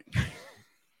going.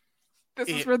 This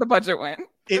is where the budget went.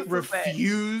 It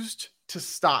refused to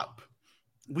stop.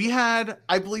 We had,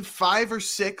 I believe, 5 or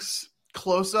 6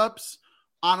 close-ups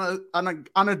on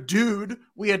a dude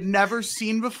we had never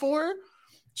seen before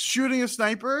shooting a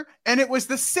sniper, and it was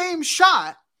the same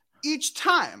shot each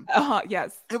time.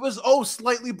 Yes. It was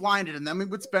slightly blinded, and then we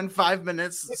would spend 5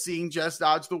 minutes seeing Jess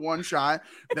dodge the one shot.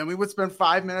 Then we would spend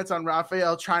 5 minutes on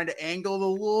Raphael trying to angle the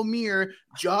little mirror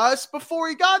just before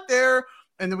he got there.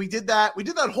 And then we did that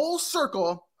whole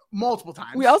circle multiple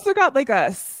times. We also got like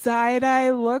a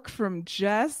side-eye look from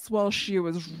Jess while she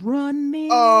was running.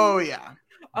 Oh yeah.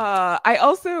 I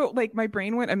also, like, my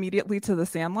brain went immediately to the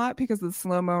Sandlot because of the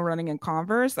slow-mo running in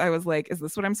Converse. I was like, is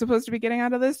this what I'm supposed to be getting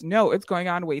out of this? No, it's going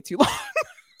on way too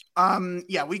long.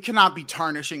 Yeah, we cannot be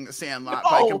tarnishing the Sandlot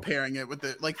by comparing it with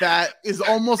it. Like, that is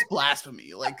almost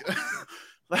blasphemy. Like,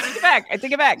 I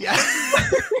take it back. Yeah.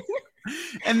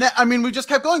 And that, I mean, we just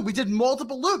kept going. We did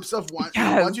multiple loops of 1,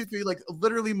 2, 3, like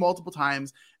literally multiple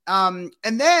times. And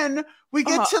then we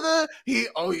get to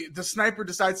the sniper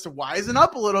decides to wisen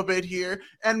up a little bit here,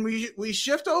 and we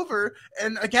shift over.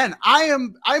 And again,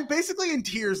 I'm basically in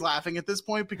tears laughing at this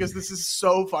point because this is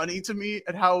so funny to me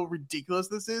at how ridiculous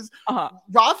this is.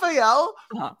 Raphael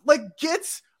like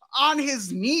gets on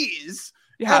his knees.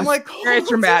 Yeah, and like very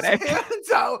dramatic.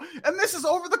 Hands out. And this is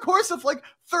over the course of like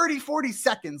 30-40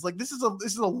 seconds. Like this is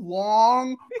a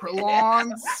long,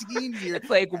 prolonged scene here. It's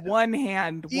like one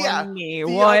hand, one knee,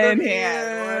 one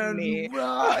hand, one knee.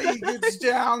 He gets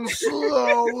down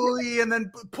slowly and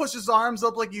then pushes arms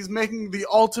up like he's making the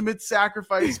ultimate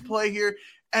sacrifice play here.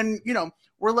 And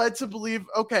we're led to believe,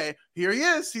 okay, here he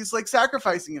is. He's like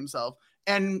sacrificing himself.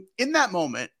 And in that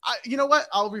moment, you know what?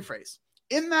 I'll rephrase.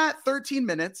 In that 13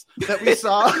 minutes that we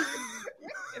saw,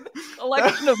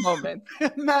 collection of moments,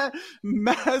 in that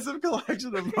massive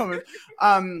collection of moments,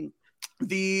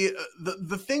 the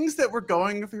things that were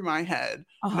going through my head,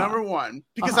 number one,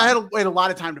 because I had a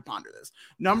lot of time to ponder this.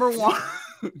 Number one,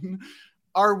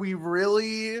 are we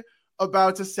really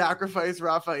about to sacrifice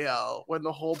Raphael when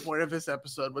the whole point of this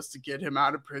episode was to get him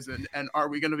out of prison? And are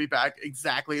we going to be back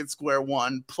exactly at square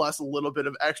one plus a little bit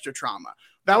of extra trauma?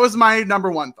 That was my number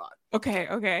one thought.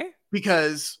 Okay.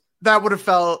 Because that would have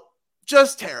felt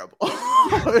just terrible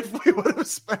if we would have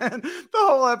spent the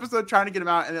whole episode trying to get him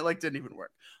out and it like didn't even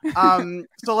work.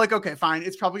 So like, okay, fine.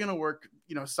 It's probably going to work,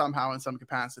 somehow in some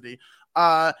capacity.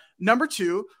 Number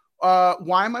two,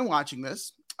 why am I watching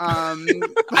this?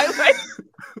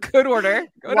 Good order.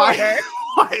 Why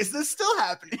is this still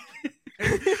happening?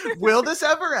 Will this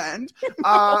ever end?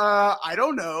 I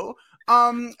don't know.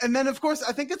 And then of course,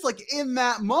 I think it's like in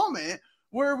that moment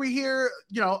where we hear,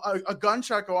 a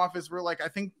gunshot go off as we're like, I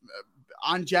think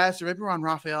on Jess or maybe we're on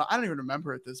Raphael. I don't even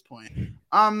remember at this point.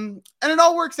 And it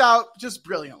all works out just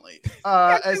brilliantly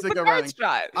as they go running.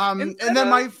 And then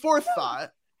my fourth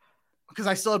thought, because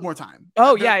I still had more time.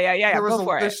 Yeah.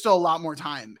 There's still a lot more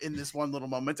time in this one little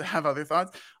moment to have other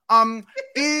thoughts.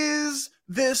 Is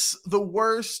this the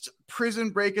worst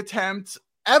Prison Break attempt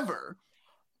ever?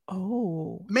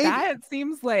 Oh, maybe. That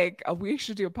seems like we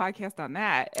should do a podcast on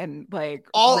that and like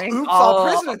all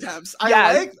prison attempts.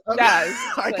 I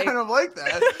kind of like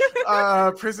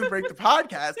that. Prison Break the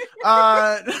podcast.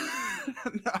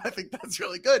 I think that's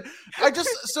really good.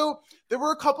 So there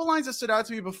were a couple lines that stood out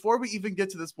to me before we even get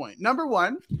to this point. Number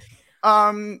one,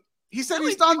 He said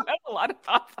he's done a lot of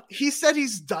thoughts. He said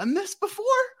he's done this before?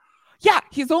 Yeah,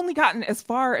 he's only gotten as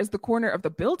far as the corner of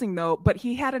the building, though, but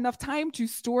he had enough time to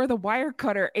store the wire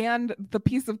cutter and the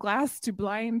piece of glass to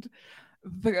blind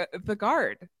the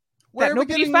guard. Where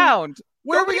nobody found.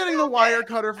 Where are we getting the wire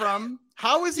cutter from?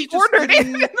 How is he just ordered it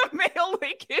in the mail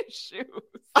like his shoes?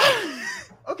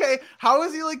 Okay, how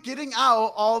is he like getting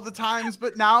out all the times,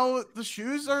 but now the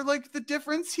shoes are like the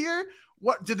difference here?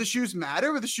 What did the shoes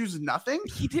matter? Were the shoes nothing?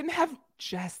 He didn't have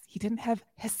Jess. He didn't have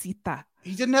Hesita.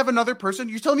 He didn't have another person.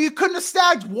 You're telling me you couldn't have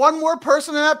snagged one more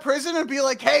person in that prison and be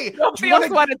like, "Hey, do you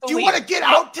want to get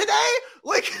out today?"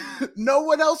 Like, no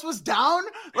one else was down.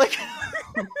 Like,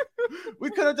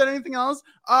 we could have done anything else.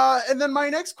 And then my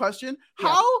next question: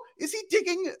 how is he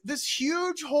digging this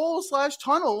huge hole /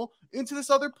 tunnel into this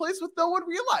other place with no one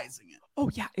realizing it? Oh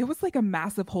yeah, it was like a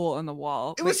massive hole in the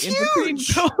wall. It was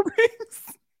huge.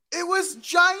 It was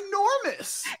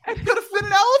ginormous. Could have fit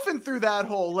an elephant through that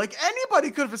hole. Like anybody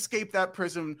could have escaped that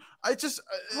prison. I just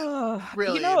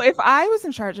really, if I was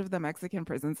in charge of the Mexican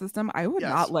prison system, I would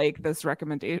not like this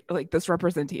recommendation, like this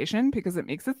representation, because it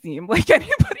makes it seem like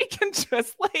anybody can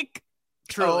just like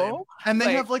truly. And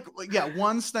they have like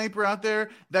one sniper out there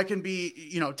that can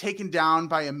be, taken down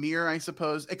by a mirror, I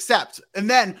suppose. And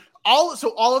then all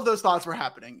of those thoughts were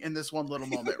happening in this one little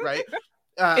moment, right?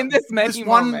 In this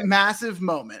one massive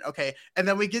moment. Okay. And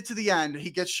then we get to the end,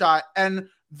 he gets shot, and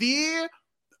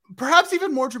perhaps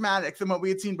even more dramatic than what we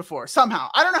had seen before. Somehow,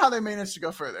 I don't know how they managed to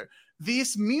go further.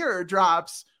 This mirror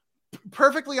drops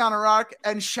perfectly on a rock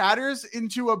and shatters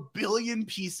into 1 billion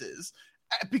pieces,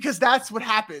 because that's what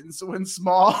happens when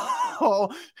small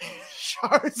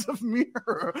shards of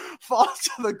mirror fall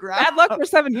to the ground. Bad luck for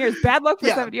 7 years.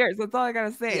 7 years. That's all I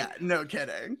gotta say. Yeah, no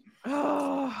kidding.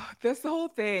 Oh, this whole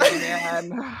thing,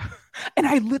 man. And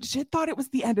I legit thought it was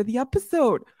the end of the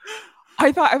episode.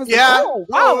 I thought I was like, oh,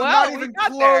 wow, not even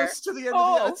close to the end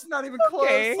of the. It's not even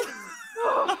close.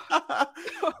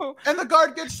 And the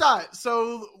guard gets shot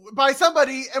by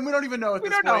somebody, and we don't even know at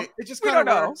this point. It just kind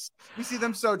of works. We see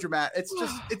them so dramatic.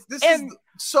 This is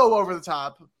so over the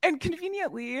top. And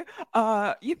conveniently,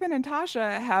 Ethan and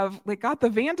Tasha have like got the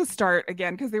van to start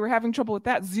again because they were having trouble with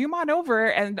that. Zoom on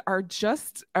over and are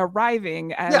just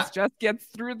arriving as Jess gets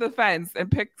through the fence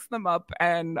and picks them up.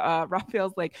 And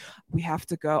Raphael's like, "We have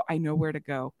to go. I know where to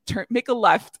go. Make a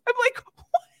left." I'm like, what?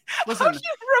 Listen, how do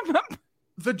you remember?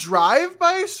 The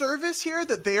drive-by service here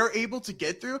that they are able to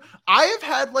get through, I have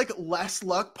had like less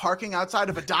luck parking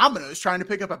outside of a Domino's trying to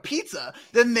pick up a pizza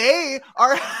than they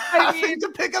are having to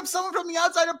pick up someone from the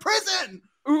outside of prison.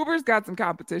 Uber's got some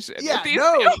competition. Yeah,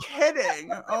 no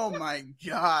kidding. Oh my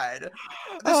God.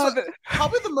 This is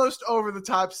probably the most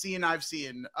over-the-top scene I've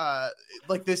seen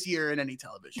like this year in any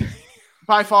television.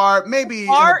 By far, maybe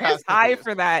bar is high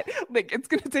for that. Like, it's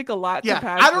gonna take a lot to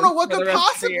pass. I don't know what could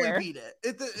possibly beat it.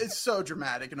 It's so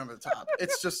dramatic and over the top.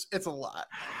 It's a lot.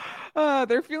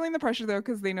 They're feeling the pressure though,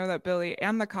 because they know that Billy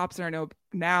and the cops are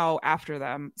now after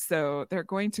them. So they're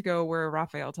going to go where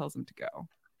Raphael tells them to go.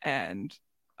 And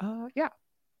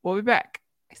we'll be back.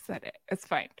 I said it. It's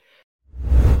fine.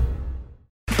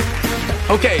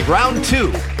 Okay, round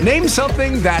 2. Name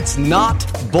something that's not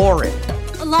boring.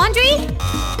 A laundry?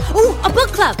 Ooh, a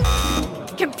book club.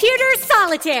 Computer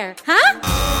solitaire, huh?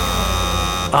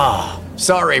 Ah,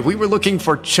 sorry, we were looking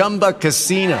for Chumba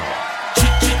Casino.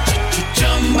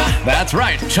 That's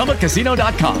right,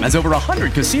 ChumbaCasino.com has over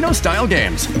 100 casino-style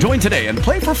games. Join today and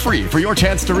play for free for your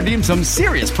chance to redeem some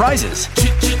serious prizes.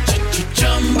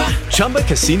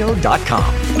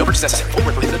 ChumbaCasino.com. No purchase necessary. Void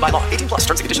where prohibited by law. 18+ terms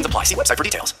and conditions apply. See website for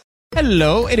details.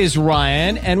 Hello, it is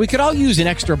Ryan, and we could all use an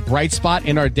extra bright spot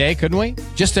in our day, couldn't we?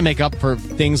 Just to make up for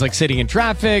things like sitting in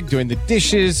traffic, doing the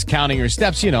dishes, counting your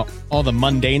steps, all the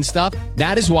mundane stuff.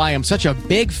 That is why I'm such a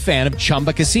big fan of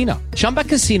Chumba Casino. Chumba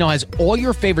Casino has all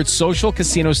your favorite social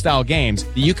casino-style games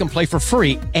that you can play for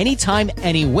free anytime,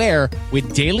 anywhere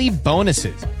with daily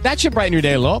bonuses. That should brighten your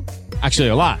day a little. Actually,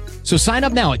 a lot. So sign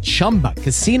up now at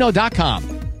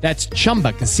ChumbaCasino.com. That's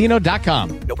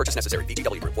ChumbaCasino.com. No purchase necessary.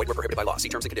 VGW Group. Void where prohibited by law. See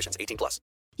terms and conditions. 18+.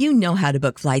 You know how to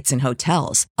book flights and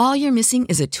hotels. All you're missing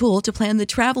is a tool to plan the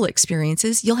travel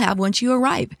experiences you'll have once you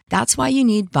arrive. That's why you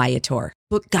need Viator.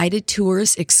 Book guided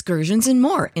tours, excursions, and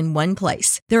more in one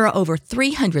place. There are over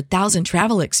 300,000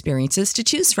 travel experiences to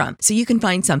choose from, so you can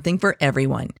find something for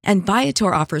everyone. And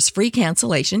Viator offers free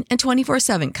cancellation and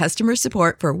 24/7 customer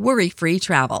support for worry-free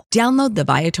travel. Download the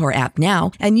Viator app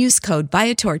now and use code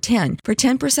Viator10 for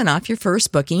 10% off your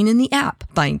first booking in the app.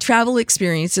 Find travel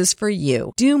experiences for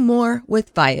you. Do more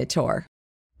with Viator.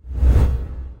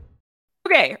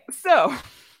 Okay, so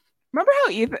remember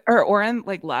how Ethan or Oren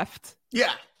left?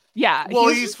 Yeah. Yeah. Well,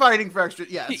 he's fighting for extra.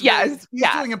 Yeah. Yes. He's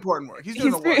doing important work. He's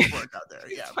doing the work out there.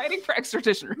 Yeah. He's fighting for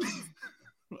extradition.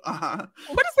 Uh-huh.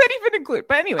 What does that even include?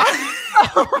 But anyway,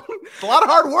 it's a lot of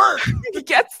hard work. He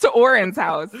gets to Oren's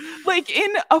house like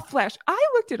in a flash. I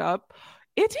looked it up.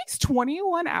 It takes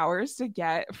 21 hours to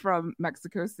get from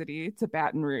Mexico City to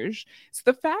Baton Rouge. So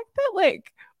the fact that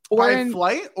like Oren, by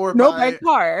flight or by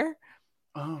car.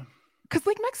 Oh, because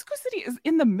like Mexico City is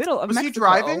in the middle of Mexico. Was he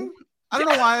driving? I don't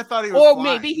know why I thought he was. Or flying.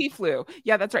 Maybe he flew.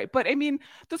 Yeah, that's right. But I mean,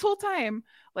 this whole time,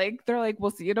 like they're like,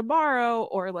 "We'll see you tomorrow,"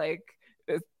 or like,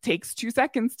 "It takes 2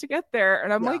 seconds to get there."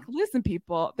 And I'm like, "Listen,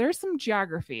 people, there's some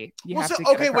geography you have to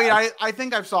get across." Wait. I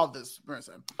think I've solved this,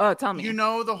 Marissa. Oh, tell me. You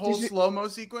know the whole slow-mo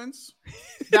sequence?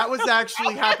 That was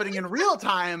actually happening in real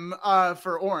time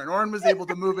for Oren. Oren was able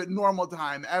to move at normal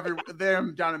time.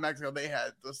 Them down in Mexico, they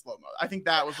had the slow-mo. I think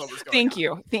that was what was going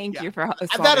on. Thank you for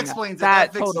that explains it.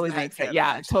 That totally makes it.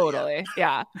 Yeah, totally.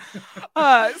 Yeah.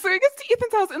 So he gets to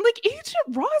Ethan's house, and like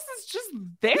Agent Ross is just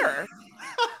there.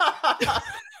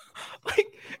 Like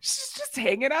she's just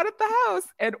hanging out at the house,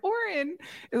 and Oren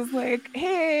is like,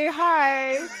 "Hey,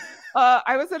 hi.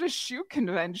 I was at a shoe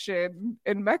convention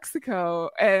in Mexico,"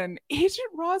 and Agent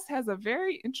Ross has a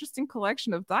very interesting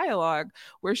collection of dialogue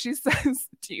where she says,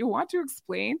 "Do you want to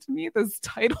explain to me this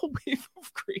tidal wave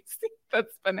of crazy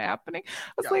that's been happening?"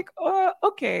 I was like,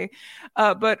 okay.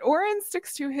 But Oren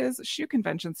sticks to his shoe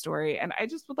convention story, and I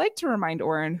just would like to remind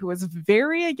Oren, who was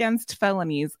very against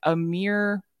felonies a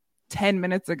mere 10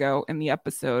 minutes ago in the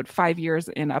episode, 5 years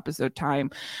in episode time.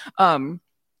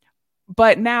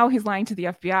 But now he's lying to the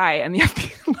FBI, and the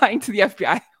FBI lying to the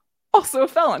FBI also a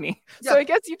felony. So I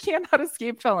guess you cannot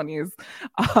escape felonies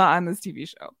on this TV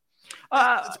show.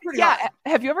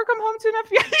 Have you ever come home to an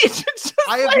FBI agent?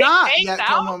 I have not yet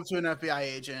come home to an FBI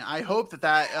agent. I hope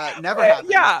that never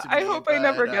happens. I hope I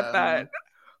never get that.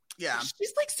 Yeah.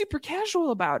 She's like super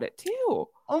casual about it too.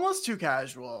 Almost too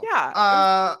casual.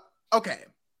 Yeah. Okay.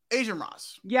 Agent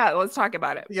Ross. Yeah, let's talk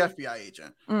about it. The FBI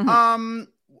agent. Mm-hmm.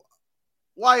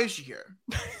 Why is she here?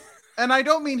 And I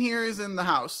don't mean here is in the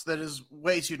house that is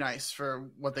way too nice for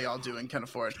what they all do and can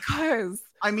afford. Because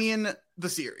I mean the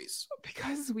series.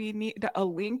 Because we need a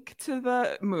link to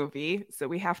the movie, so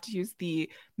we have to use the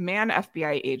man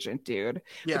FBI agent dude.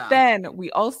 Yeah. But then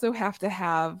we also have to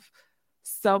have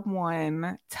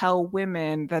someone tell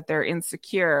women that they're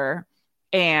insecure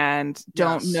and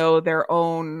don't know their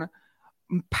own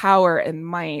power and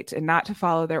might and not to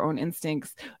follow their own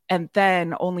instincts, and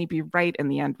then only be right in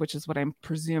the end, which is what I'm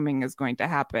presuming is going to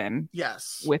happen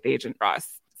with Agent Ross.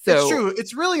 So it's true.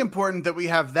 It's really important that we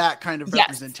have that kind of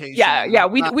representation. Yeah.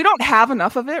 We don't have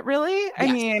enough of it, really. I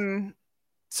mean,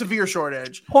 severe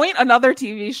shortage. Point another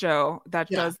TV show that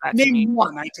does that. Name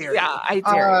one, I dare. Yeah, I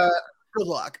dare. Good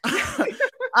luck.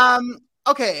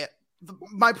 Okay.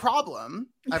 My problem,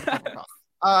 I have a couple problems.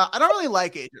 I don't really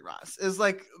like Agent Ross is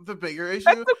like the bigger issue.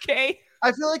 That's okay.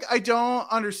 I feel like I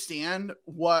don't understand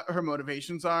what her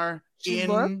motivations are. She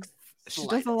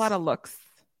does a lot of looks.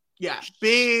 Yeah.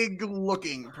 Big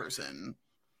looking person.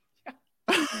 Yeah.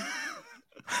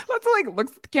 Lots of like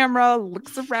looks at the camera,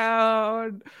 looks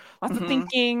around, lots of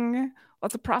thinking,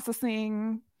 lots of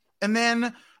processing. And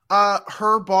then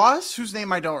her boss, whose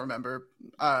name I don't remember.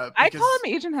 I call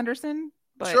him Agent Henderson.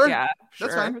 But sure. Yeah,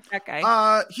 that's fine. That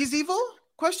guy. He's evil?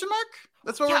 Question mark?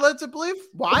 That's what we're led to believe?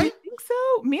 Why? I think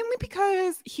so. Mainly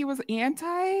because he was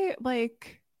didn't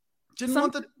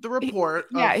want the report.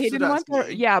 Yeah, he didn't want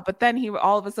but then he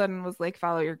all of a sudden was like,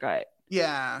 follow your gut.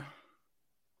 Yeah.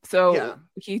 So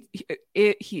he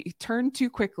turned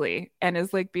too quickly and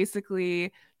is like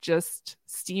basically just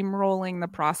steamrolling the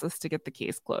process to get the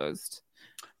case closed.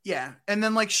 Yeah. And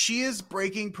then like she is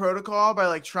breaking protocol by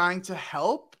like trying to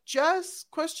help Jess ?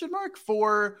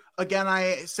 For, again,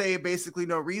 I say basically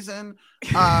no reason.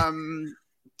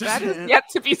 That is yet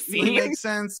to be seen. Really makes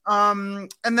sense. And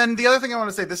then the other thing I want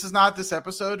to say, this is not this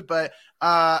episode, but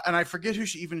and I forget who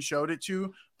she even showed it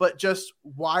to, but just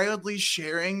wildly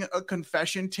sharing a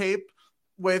confession tape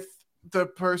with the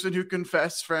person who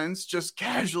confessed friends just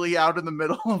casually out in the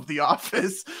middle of the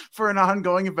office for an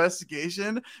ongoing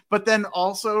investigation, but then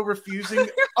also refusing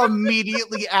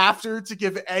immediately after to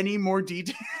give any more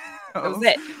details. That was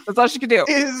it. That's all she could do.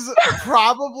 Is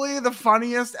probably the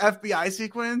funniest FBI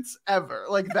sequence ever.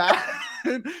 Like that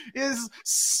is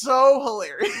so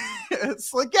hilarious.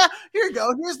 It's like, yeah, here you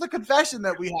go. Here's the confession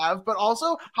that we have, but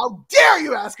also, how dare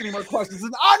you ask any more questions? It's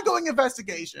an ongoing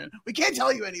investigation. We can't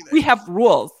tell you anything. We have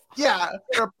rules. Yeah,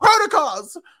 there are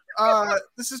protocols.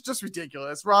 This is just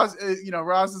ridiculous. Ross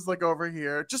is like over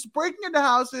here just breaking into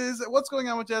houses. What's going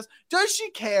on with Jess? Does she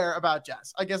care about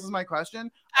Jess? I guess is my question.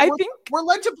 I think we're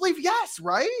led to believe yes,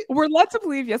 right? We're led to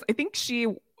believe yes. I think she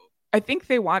I think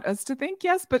they want us to think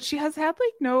yes, but she has had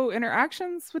like no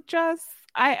interactions with Jess.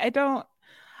 I don't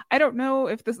know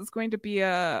if this is going to be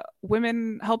a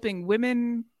women helping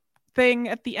women thing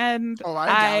at the end. Oh, I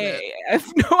doubt it.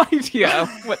 have no idea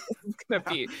what this is gonna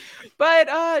be.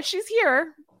 But she's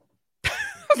here.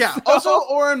 Yeah. So- Also,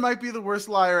 Oren might be the worst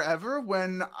liar ever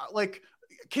when like,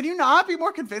 can you not be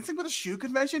more convincing with a shoe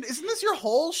convention? Isn't this your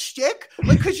whole shtick?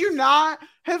 Like, could you not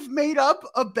have made up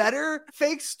a better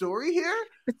fake story here?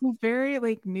 It's a very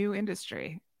like new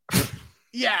industry.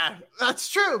 Yeah, that's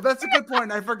true. That's a good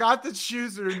point. I forgot that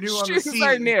shoes are new on the scene. Shoes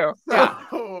are new.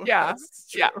 So, Yeah.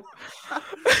 that's true.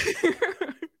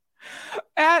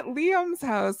 At Liam's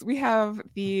house, we have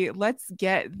the let's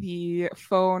get the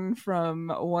phone from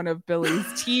one of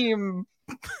Billy's team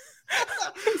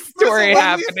story Listen,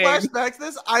 happening. when we flashback to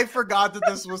this, I forgot that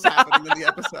this was happening in the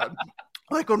episode.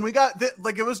 Like when we got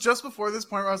like it was just before this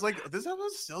point where I was like, this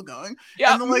episode's still going.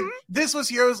 Yeah. And then like this was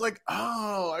here. I was like,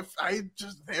 oh, I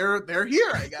just they're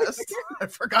here, I guess. I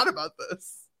forgot about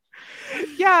this.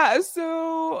 Yeah,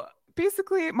 so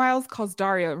basically Miles calls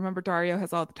Dario. Remember, Dario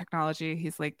has all the technology.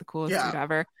 He's like the coolest dude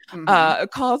ever.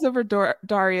 Calls over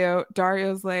Dario.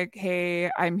 Dario's like, hey,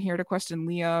 I'm here to question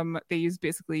Liam. They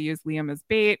basically use Liam as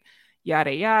bait,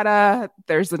 yada yada.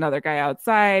 There's another guy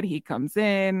outside. He comes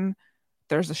in.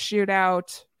 There's a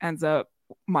shootout. Ends up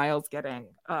Miles getting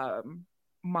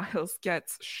Miles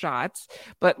gets shot.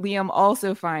 But Liam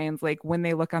also finds, like, when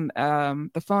they look on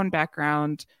the phone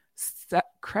background,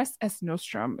 Cress S.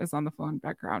 Nostrum is on the phone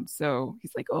background. So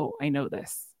he's like, oh, I know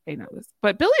this.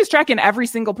 But Billy is tracking every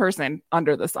single person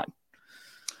under the sun.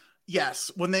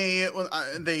 Yes, when they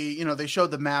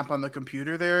showed the map on the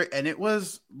computer there, and it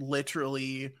was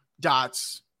literally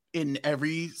dots in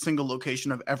every single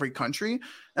location of every country,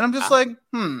 and I'm just like,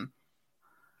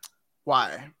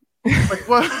 why? Like,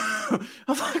 what?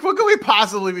 I'm like, what could we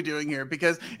possibly be doing here?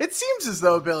 Because it seems as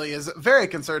though Billy is very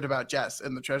concerned about Jess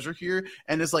and the treasure here,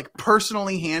 and is like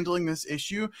personally handling this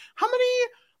issue. How many,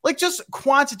 like, just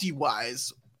quantity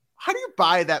wise, how do you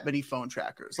buy that many phone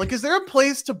trackers? Like, is there a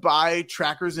place to buy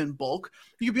trackers in bulk?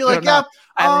 You'd be like, yeah,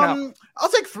 I'll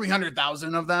take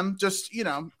 300,000 of them. Just, we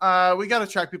got to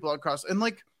track people across. And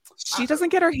like, she doesn't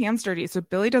get her hands dirty, so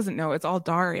Billy doesn't know. It's all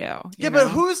Dario. Yeah, but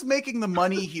who's making the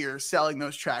money here selling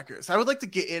those trackers? I would like to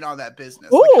get in on that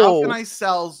business. Ooh. Like, how can I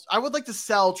sell? I would like to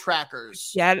sell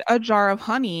trackers. Get a jar of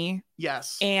honey.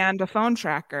 Yes. And a phone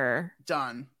tracker.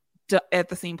 Done. At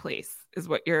the same place is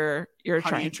what you're honey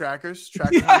trying. And trackers.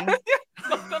 Tracker honey.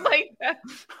 Something like that.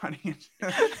 Honey.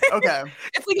 Okay.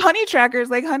 It's like honey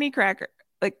trackers, like honey cracker,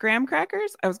 like graham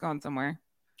crackers. I was going somewhere.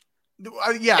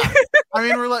 Yeah, I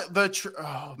mean, we're like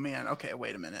oh man, okay,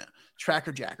 wait a minute,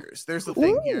 tracker jackers, there's the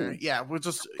thing here. Yeah, we'll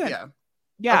just okay,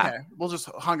 we'll just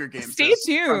Hunger Games. Stay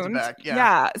tuned.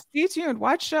 Yeah, stay tuned.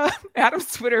 Watch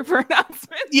Adam's Twitter for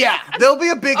announcements. Yeah, there'll be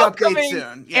a big update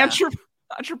soon. Yeah.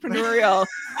 Entrepreneurial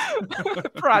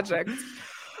project.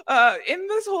 In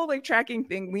this whole like tracking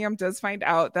thing, Liam does find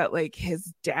out that like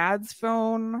his dad's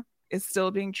phone is still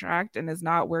being tracked and is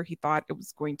not where he thought it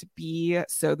was going to be.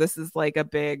 So this is like a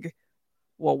big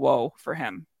whoa for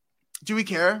him. Do we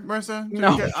care, Marissa?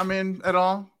 No. I mean, at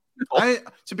all? No.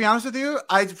 To be honest with you,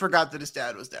 I forgot that his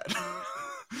dad was dead.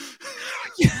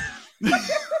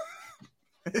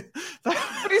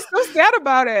 But he's so sad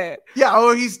about it.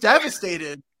 Yeah, he's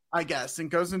devastated, I guess,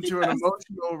 and goes into an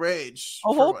emotional rage.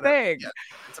 A whole thing. Yeah,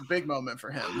 it's a big moment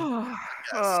for him.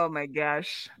 Oh my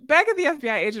gosh. Back at the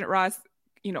FBI, Agent Ross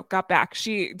got back.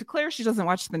 She declares she doesn't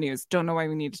watch the news. Don't know why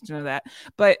we needed to know that.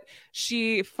 But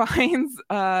she finds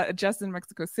Jess in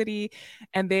Mexico City,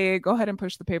 and they go ahead and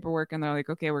push the paperwork, and they're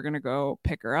like, okay, we're going to go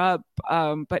pick her up.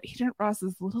 But Agent Ross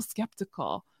is a little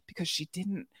skeptical because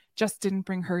Jess didn't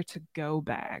bring her to-go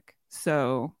bag.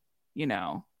 So,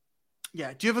 Yeah.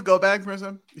 Do you have a go bag,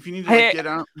 Marissa? If you need to get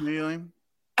out immediately?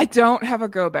 I don't have a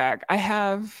go bag. I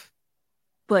have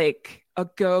like a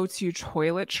go-to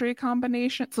toiletry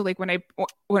combination. So like when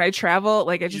I travel,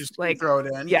 like I just like throw it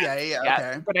in. Yeah.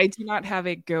 Okay. But I do not have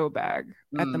a go bag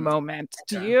at the moment.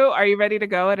 Okay. Do you? Are you ready to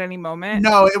go at any moment?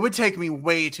 No, it would take me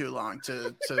way too long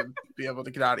to be able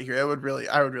to get out of here. I would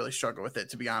really struggle with it,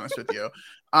 to be honest with you.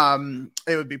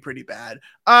 It would be pretty bad.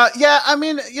 Yeah, I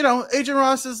mean, Agent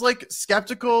Ross is like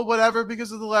skeptical, whatever,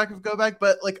 because of the lack of go back,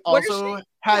 but like also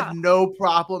had no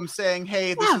problem saying,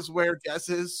 hey, this is where Jess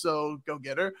is, so go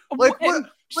get her. Like, what?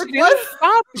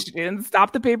 She didn't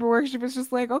stop the paperwork. She was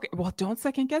just like, okay, well, don't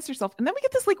second guess yourself. And then we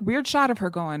get this like weird shot of her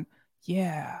going,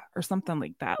 yeah, or something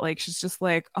like that. Like she's just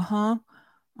like, I'm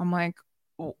like,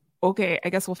 okay, I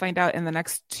guess we'll find out in the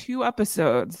next 2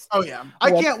 episodes. Oh yeah,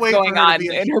 I can't wait for her to be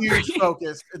a huge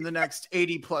focus in the next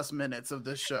 80 plus minutes of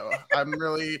this show. I'm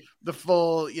really the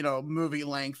full, movie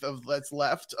length of that's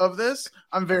left of this.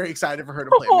 I'm very excited for her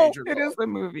to play a major role. It is a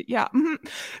movie, yeah.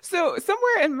 So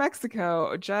somewhere in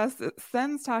Mexico, Jess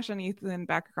sends Tasha and Ethan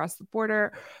back across the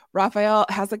border. Rafael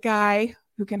has a guy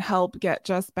who can help get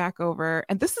Jess back over.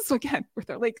 And this is again where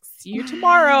they're like, see you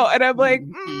tomorrow. And I'm like,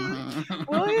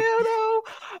 well,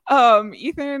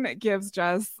 Ethan gives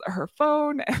Jess her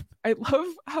phone. I love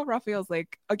how Rafael's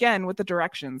like, again, with the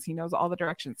directions. He knows all the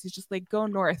directions. He's just like, go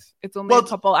north. It's only a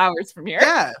couple hours from here.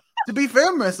 Yeah. To be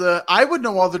fair, Marissa, I would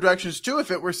know all the directions too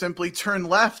if it were simply turn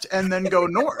left and then go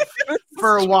north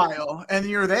for a while and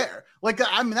you're there. Like,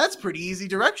 I mean, that's pretty easy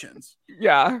directions.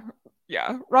 Yeah.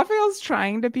 Yeah, Rafael's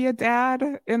trying to be a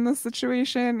dad in this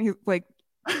situation. He's like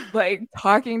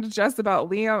talking to Jess about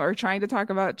Liam, or trying to talk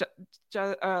about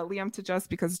Liam to Jess,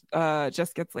 because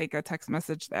Jess gets like a text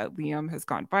message that Liam has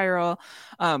gone viral.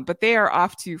 But they are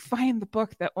off to find the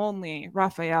book that only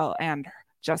Rafael and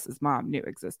Jess's mom knew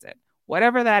existed.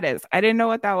 Whatever that is. I didn't know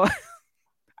what that was.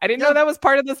 I didn't know that was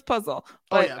part of this puzzle.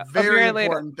 But very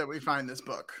important that we find this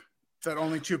book that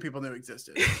only 2 people knew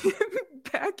existed.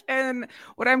 Back in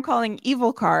what I'm calling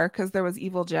Evil Car, because there was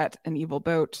Evil Jet and Evil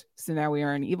Boat, so now we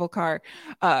are in Evil Car.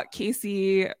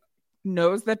 Casey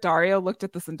knows that Dario looked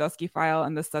at the Sandusky file,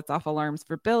 and this sets off alarms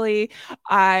for Billy.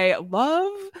 I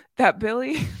love that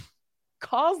Billy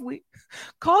calls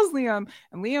Liam,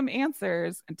 and Liam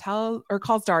answers and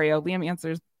calls Dario. Liam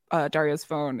answers Dario's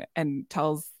phone and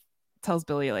tells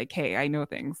Billy like, hey, I know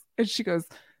things. And she goes,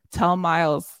 tell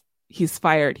Miles he's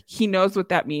fired. He knows what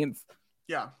that means.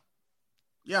 Yeah.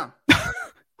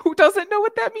 Who doesn't know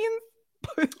what that means?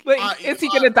 Like, is he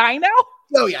gonna die now?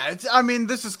 Oh yeah.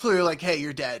 This is clearly like, hey,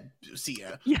 you're dead. See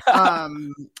ya. Yeah.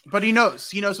 But he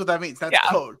knows what that means. That's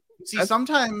code. See,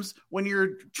 sometimes when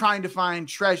you're trying to find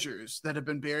treasures that have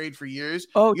been buried for years,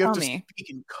 you have to speak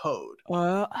in code.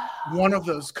 One of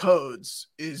those codes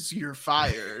is you're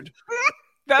fired.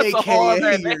 That's AKA a whole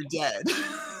other you're dead.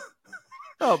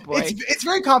 Oh boy, it's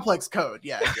very complex code.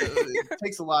 Yeah, it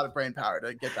takes a lot of brain power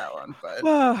to get that one. But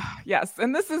yes,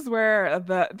 and this is where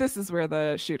the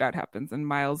shootout happens, and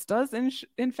Miles does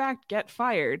in fact get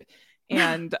fired,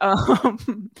 and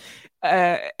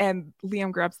and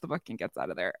Liam grabs the book and gets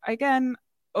out of there. Again,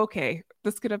 okay,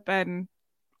 this could have been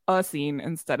a scene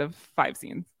instead of 5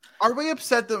 scenes. Are we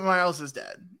upset that Miles is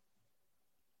dead?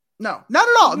 No, not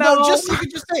at all. No, you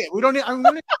can just say it. We don't need. I'm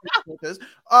going to this.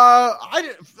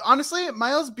 Honestly,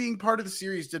 Miles being part of the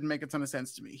series didn't make a ton of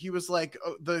sense to me. He was like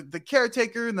the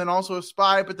caretaker, and then also a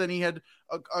spy. But then he had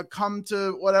come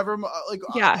to whatever.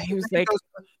 He was like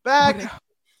back.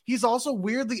 He's also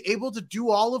weirdly able to do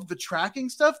all of the tracking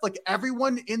stuff. Like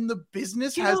everyone in the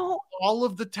business has all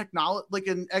of the technology, like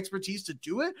an expertise to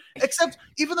do it. Except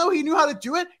even though he knew how to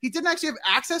do it, he didn't actually have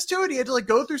access to it. He had to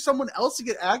go through someone else to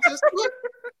get access to it.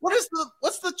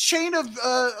 What's the chain of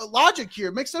logic here?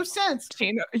 It makes no sense.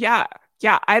 Yeah.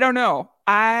 I don't know.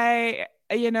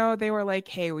 They were like,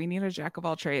 hey, we need a jack of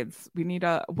all trades. We need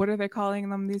what are they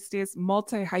calling them these days?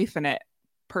 Multi-hyphenate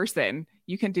person.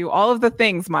 You can do all of the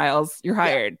things, Miles. You're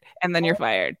hired, and then you're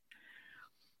fired.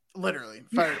 Literally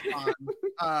fired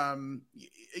on.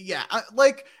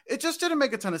 It just didn't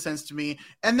make a ton of sense to me.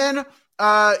 And then,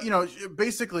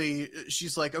 basically,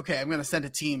 she's like, okay, I'm going to send a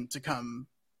team to come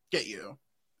get you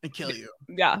and kill you.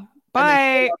 Yeah.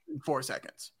 Bye. In 4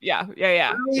 seconds. Yeah.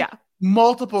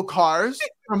 Multiple cars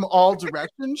from all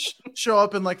directions show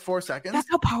up in like 4 seconds. That's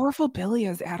how powerful Billy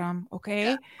is, Adam.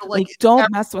 Okay, yeah, like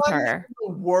don't mess with her.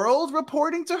 The world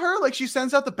reporting to her, like she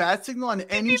sends out the bat signal on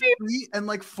any street, and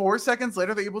like 4 seconds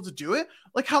later they're able to do it.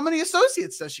 Like, how many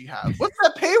associates does she have? What's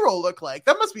that payroll look like?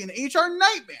 That must be an HR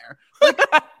nightmare. Like,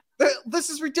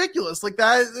 this is ridiculous. Like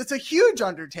that, it's a huge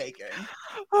undertaking.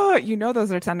 Oh,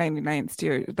 those are 1099s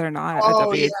too. They're not a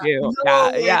W2.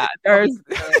 Yeah. There's.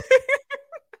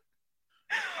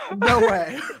 No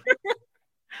way.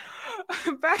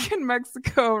 Back in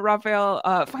Mexico, Rafael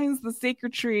finds the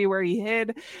sacred tree where he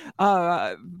hid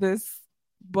this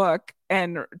book,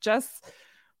 and just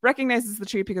recognizes the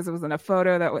tree because it was in a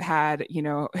photo that had,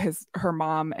 her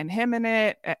mom and him in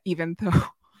it, even though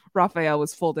Rafael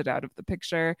was folded out of the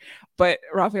picture. But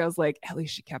Rafael's like, at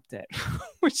least she kept it,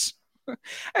 which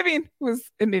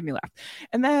it made me laugh.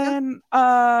 And then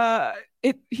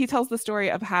he tells the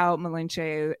story of how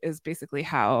Malinche is basically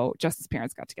how Jess's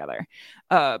parents got together.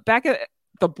 Back at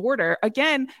the border,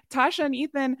 again, Tasha and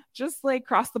Ethan just like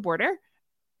crossed the border.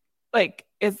 Like,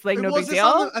 it's like no big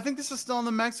deal. I think this is still on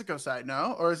the Mexico side,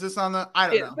 no? Or is this on the, I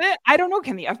don't know. I don't know.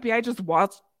 Can the FBI just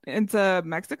waltz into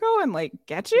Mexico and like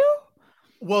get you?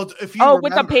 Well, if you remember,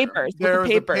 with the papers, there with was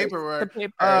the the papers.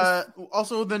 paperwork.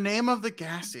 Also, the name of the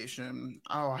gas station.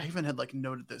 Oh, I even had like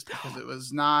noted this because it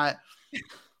was not.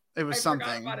 It was something.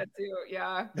 I forgot about it too.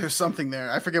 Yeah. There's something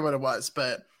there. I forget what it was,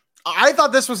 but I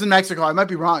thought this was in Mexico. I might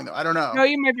be wrong though. I don't know. No,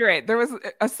 you might be right. There was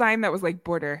a sign that was like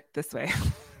border this way.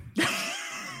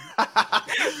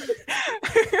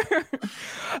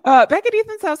 Back at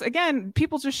Ethan's house again,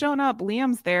 people just showing up.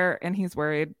 Liam's there and he's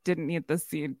worried. Didn't need this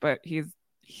scene, but he's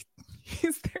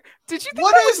there. Did you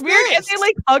think that was weird? And they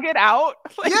like hug it out.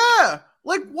 Like, yeah,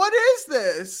 like what is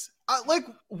this? Like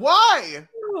why?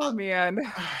 Oh man.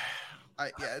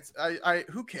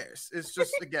 Who cares? It's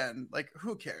just again, like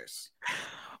who cares?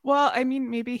 Well, I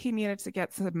mean, maybe he needed to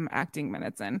get some acting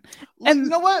minutes in. And you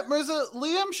know what, Mirza?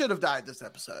 Liam should have died this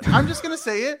episode. I'm just gonna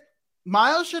say it.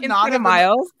 Miles should not have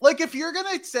Miles. Like if you're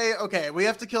gonna say, okay, we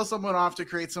have to kill someone off to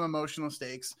create some emotional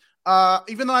stakes.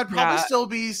 Even though I'd probably still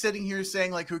be sitting here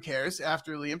saying like, who cares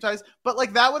after Liam dies, but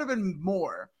like that would have been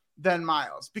more than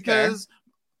Miles because,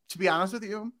 to be honest with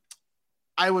you,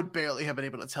 I would barely have been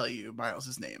able to tell you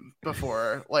Miles's name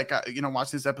before, like,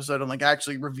 watching this episode and like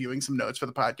actually reviewing some notes for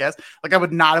the podcast. Like, I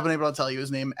would not have been able to tell you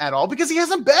his name at all because he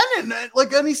hasn't been in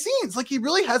like any scenes. Like, he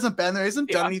really hasn't been there. He hasn't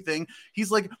done anything. He's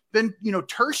like been,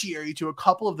 tertiary to a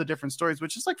couple of the different stories,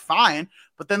 which is like fine.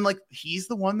 But then like he's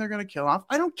the one they're gonna kill off.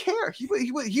 I don't care. He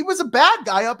was a bad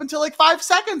guy up until like 5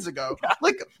 seconds ago. Yeah.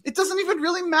 Like, it doesn't even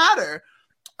really matter.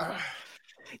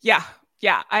 Yeah.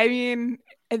 I mean.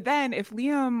 And then if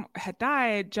Liam had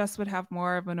died, Jess would have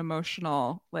more of an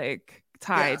emotional like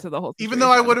tie to the whole situation. Even though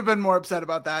I would have been more upset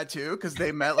about that too, because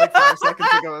they met like 5 seconds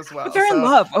ago as well. But they're in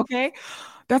love, okay?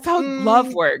 That's how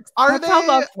love works. That's how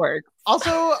love works.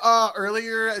 Also,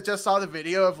 earlier I just saw the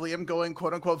video of Liam going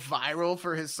quote unquote viral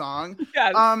for his song.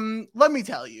 Yes. Let me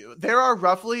tell you, there are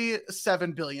roughly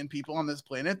 7 billion people on this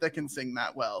planet that can sing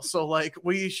that well. So like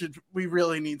we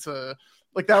really need to.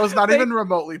 Like that was not even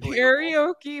remotely believable.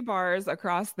 Karaoke bars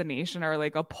across the nation are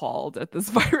like appalled at this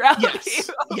virality.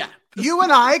 Yes. Yeah. You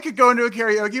and I could go into a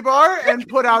karaoke bar and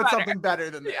put out something better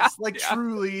than this.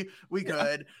 Truly we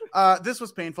could. This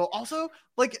was painful. Also,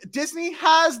 like Disney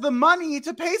has the money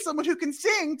to pay someone who can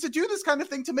sing to do this kind of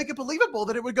thing to make it believable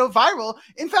that it would go viral.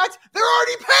 In fact, they're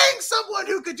already paying someone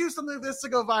who could do something like this to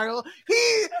go viral. He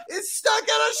is stuck at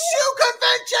a shoe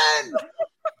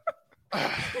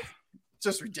convention.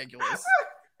 Just ridiculous.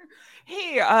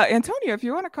 Hey, Antonio, if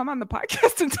you want to come on the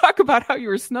podcast and talk about how you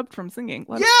were snubbed from singing.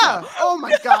 Oh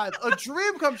my God. A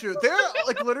dream come true. They're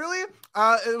like literally,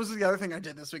 it was the other thing I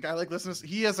did this week. I like listeners.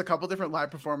 He has a couple different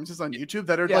live performances on YouTube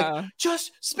that are like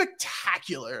just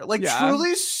spectacular, like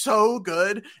truly so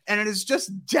good. And it is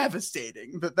just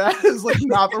devastating that is like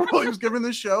not the role he was given in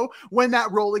the show when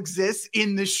that role exists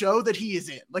in the show that he is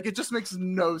in. Like it just makes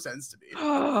no sense to me.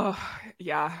 Oh,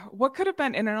 yeah. What could have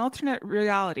been in an alternate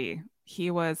reality? He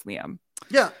was Liam.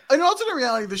 Yeah, in an alternate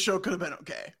reality, the show could have been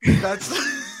okay.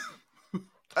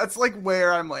 That's like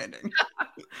where I'm landing.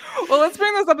 Well, let's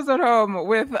bring this episode home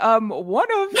with one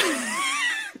of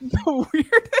the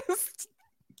weirdest.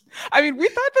 I mean, we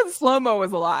thought that slow-mo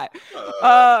was a lot,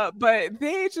 but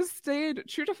they just stayed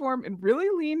true to form and really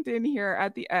leaned in here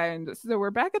at the end. So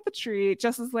we're back at the tree.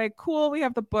 Jess is like, cool, we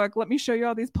have the book. Let me show you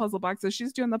all these puzzle boxes.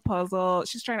 She's doing the puzzle.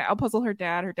 She's trying to outpuzzle her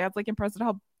dad. Her dad's like impressed at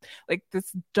how like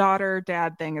this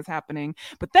daughter-dad thing is happening.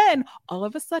 But then all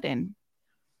of a sudden,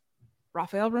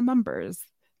 Raphael remembers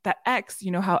that X,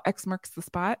 you know how X marks the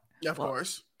spot? Yeah, of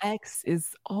course. X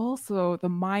is also the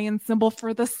Mayan symbol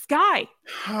for the sky.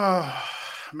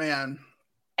 Man.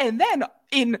 And then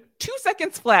in 2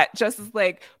 seconds flat, Jess is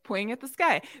like pointing at the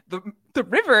sky. The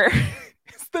river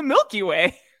is the Milky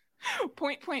Way.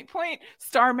 Point,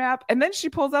 star map. And then she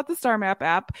pulls out the star map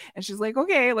app and she's like,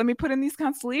 okay, let me put in these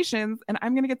constellations and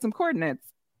I'm going to get some coordinates.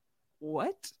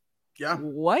 What? Yeah.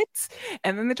 What?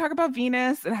 And then they talk about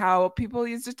Venus and how people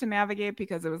used it to navigate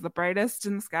because it was the brightest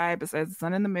in the sky besides the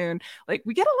sun and the moon. Like,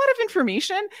 we get a lot of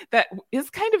information that is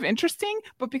kind of interesting,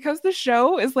 but because the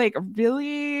show is like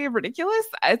really ridiculous,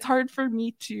 it's hard for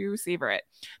me to savor it.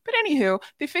 But anywho,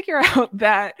 they figure out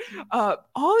that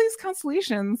all these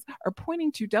constellations are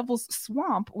pointing to Devil's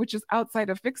Swamp, which is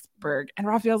outside of Vicksburg. And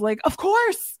Raphael's like, of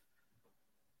course,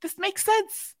 this makes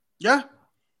sense. Yeah.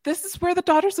 This is where the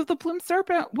Daughters of the Plumed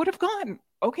Serpent would have gone.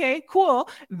 Okay, cool.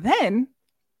 Then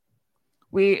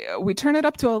we turn it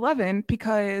up to 11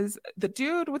 because the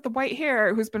dude with the white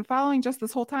hair who's been following Jess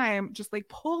this whole time just like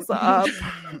pulls up.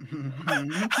 Who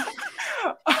did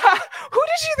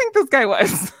you think this guy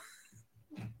was?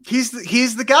 He's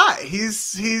the guy.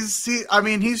 He's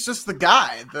just the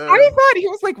guy. I thought he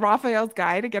was like Raphael's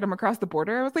guy to get him across the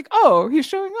border. I was like, oh, he's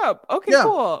showing up. Okay,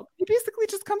 cool. He basically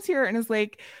just comes here and is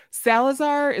like,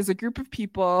 Salazar is a group of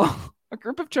people, a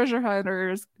group of treasure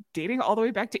hunters dating all the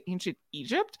way back to ancient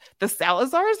Egypt. The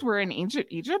Salazars were in ancient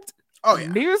Egypt. Oh yeah,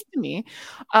 news to me.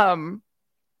 And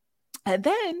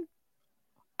then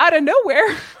out of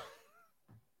nowhere,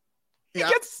 he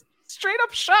gets straight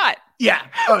up shot. Yeah.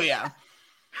 Oh yeah.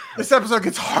 This episode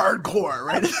gets hardcore,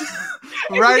 right?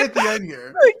 Right at the end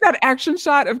here. Like that action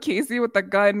shot of Casey with the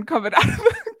gun coming out of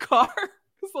the car.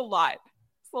 It's a lot.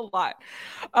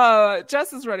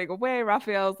 Jess is running away.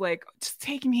 Raphael's like, just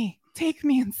take me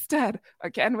instead.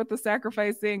 Again with the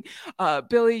sacrificing.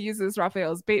 Billy uses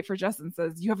Raphael's bait for Jess and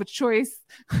says, you have a choice.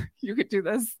 You could do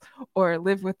this or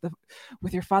live with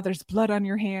your father's blood on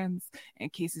your hands.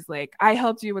 And Casey's like, I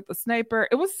helped you with the sniper.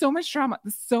 It was so much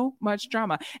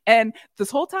drama. And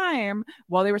this whole time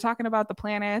while they were talking about the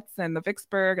planets and the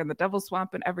Vicksburg and the Devil's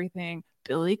Swamp and everything,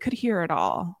 Billy could hear it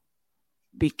all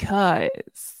because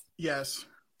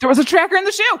there was a tracker in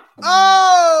the shoe.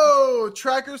 Oh,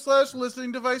 tracker /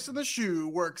 listening device in the shoe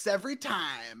works every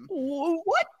time.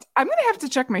 What? I'm going to have to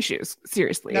check my shoes.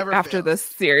 Seriously. Never after fails. this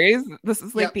series. This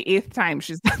is like the 8th time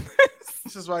she's done this.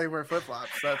 This is why you wear flip-flops.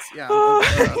 That's,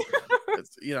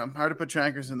 it's, hard to put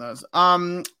trackers in those.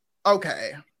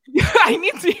 Okay. I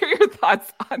need to hear your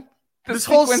thoughts on this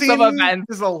whole scene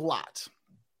is a lot.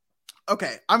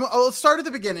 Okay. I'll start at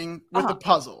the beginning with the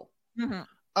puzzle.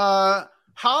 Mm-hmm.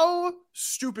 How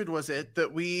stupid was it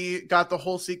that we got the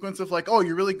whole sequence of like, oh,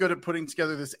 you're really good at putting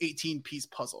together this 18-piece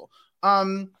puzzle?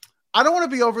 I don't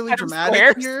want to be overly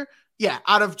dramatic here. Yeah,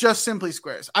 out of just simply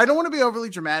squares. I don't want to be overly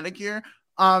dramatic here.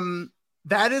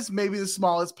 That is maybe the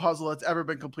smallest puzzle that's ever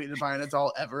been completed by an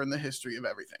adult ever in the history of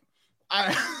everything.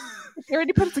 She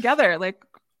already put it together, like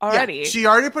already. Yeah, she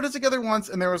already put it together once,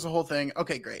 and there was a whole thing.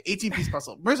 Okay, great. 18-piece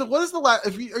puzzle. Marissa, what is the last?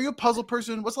 Are you a puzzle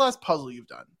person? What's the last puzzle you've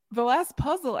done? The last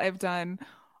puzzle I've done,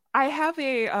 I have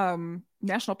a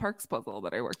national parks puzzle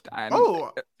that I worked on.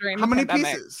 Oh, during how many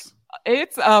pandemic. pieces?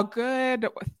 It's a good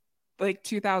like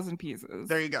 2,000 pieces.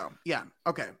 There you go. Yeah.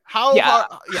 Okay.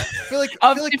 I feel like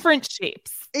different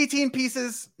shapes. 18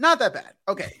 pieces, not that bad.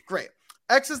 Okay, great.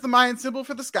 X is the Mayan symbol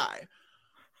for the sky.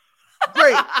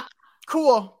 Great.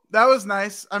 Cool. That was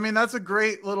nice. I mean, that's a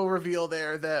great little reveal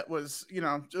there that was,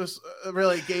 just a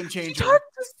really game changer. She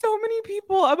talked to so many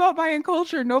people about Mayan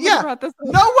culture. Nobody brought this up.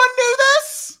 No one knew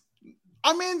this?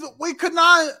 I mean, we could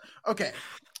not. Okay.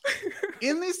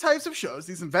 In these types of shows,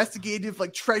 these investigative,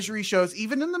 like treasury shows,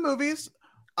 even in the movies,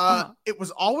 it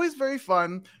was always very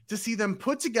fun to see them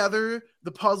put together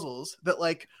the puzzles that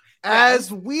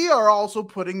as we are also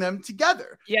putting them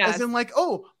together. Yeah. As in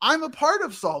oh, I'm a part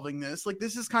of solving this. Like,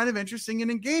 this is kind of interesting and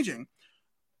engaging.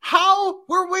 How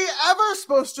were we ever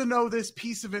supposed to know this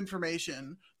piece of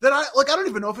information that I don't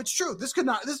even know if it's true. This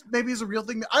maybe is a real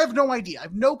thing. I have no idea. I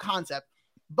have no concept,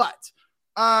 but,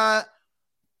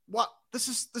 this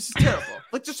is terrible.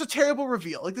 Just a terrible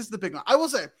reveal. This is the big one. I will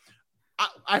say,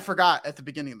 I forgot at the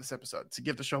beginning of this episode to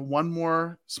give the show one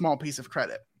more small piece of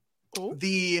credit. Ooh.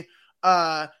 The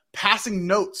passing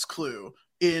notes clue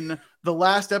in the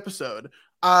last episode,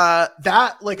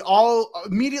 that all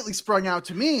immediately sprung out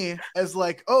to me as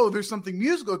oh, there's something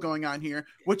musical going on here,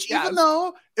 which even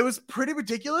though it was pretty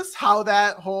ridiculous how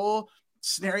that whole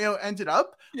scenario ended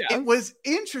up, it was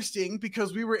interesting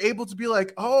because we were able to be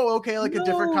oh, okay, a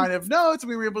different kind of notes, and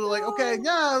we were able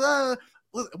to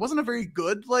it wasn't a very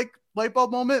good light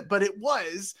bulb moment, but it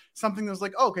was something that was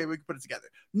okay, we can put it together.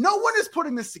 No one is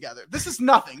putting this together. This is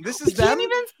nothing. This is them. We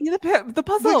can't even see the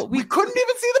puzzle. We couldn't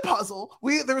even see the puzzle.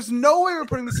 There was no way we were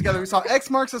putting this together. We saw X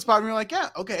marks the spot, and we were like, yeah,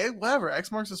 okay, whatever.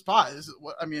 X marks the spot.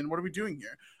 What are we doing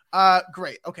here?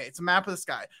 Great. Okay, it's a map of the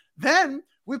sky. Then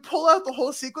we pull out the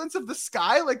whole sequence of the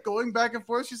sky, going back and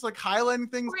forth. She's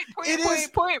highlighting things. It is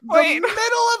the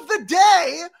middle of the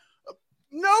day.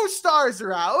 No stars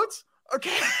are out.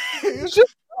 Okay. Just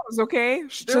knows, okay?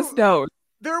 Just knows.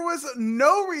 There was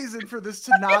no reason for this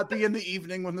to not be in the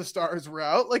evening when the stars were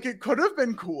out. It could have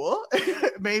been cool.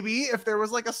 Maybe if there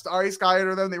was a starry sky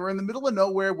under them, they were in the middle of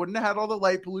nowhere, wouldn't have had all the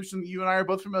light pollution that you and I are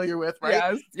both familiar with,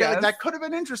 right? Yes. That could have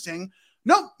been interesting.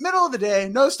 Nope, middle of the day,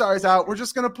 no stars out. We're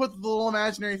just going to put the little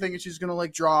imaginary thing and she's going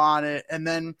to draw on it. And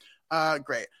then,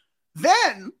 great.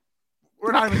 Then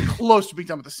we're not even close to being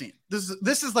done with the scene.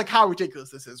 This is how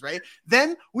ridiculous this is, right?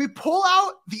 Then we pull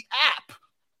out the app.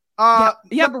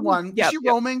 Number one, is she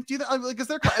roaming? Do you is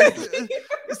there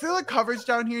is there coverage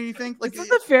down here? You think this is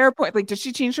a fair point? Does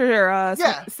she change her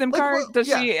SIM card? Does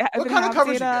she? What kind of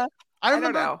coverage? I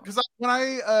remember because when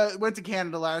I went to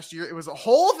Canada last year, it was a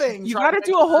whole thing. You got to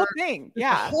do a whole thing.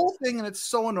 Yeah. A whole thing. And it's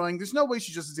so annoying. There's no way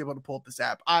she just is able to pull up this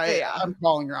app. I'm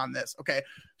calling her on this. Okay.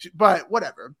 But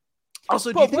whatever.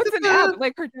 Also, what's an app?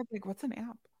 Like her dad's like, what's an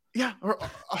app? Yeah. Oh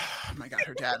my God,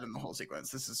 her dad in the whole sequence.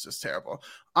 This is just terrible.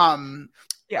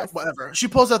 Yes. Whatever. She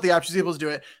pulls out the app. She's able to do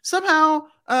it. Somehow,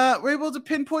 we're able to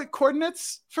pinpoint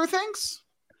coordinates for things.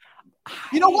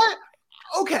 You know what?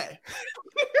 Okay.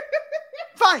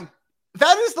 Fine.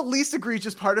 That is the least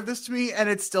egregious part of this to me, and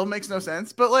it still makes no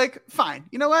sense. But like, fine.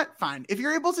 You know what? Fine. If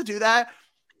you're able to do that,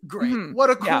 great. Mm-hmm. What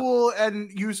a cool and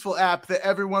useful app that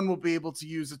everyone will be able to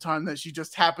use a ton that she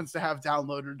just happens to have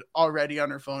downloaded already on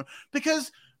her phone.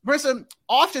 Because, Marissa,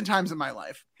 oftentimes in my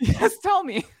life, yes, tell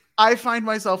me, I find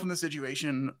myself in the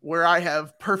situation where I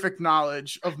have perfect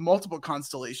knowledge of multiple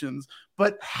constellations,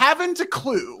 but haven't a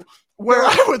clue where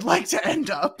I would like to end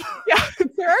up. Yeah,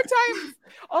 there are times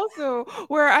also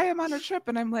where I am on a trip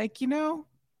and I'm like,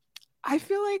 I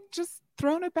feel like just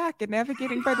throwing it back and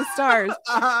navigating by the stars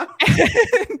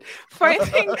and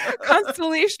finding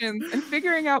constellations and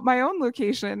figuring out my own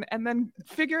location and then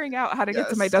figuring out how to get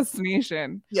to my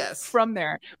destination from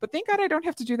there. But thank God I don't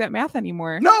have to do that math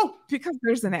anymore. No, because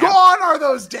there's an app. Gone are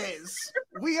those days.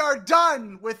 We are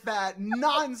done with that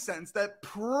nonsense, that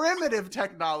primitive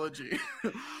technology.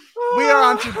 We are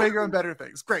on to bigger and better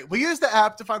things. Great. We use the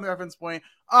app to find the reference point.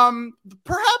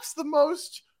 Perhaps the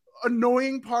most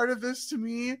annoying part of this to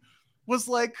me was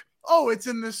like, oh, it's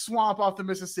in this swamp off the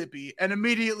Mississippi. And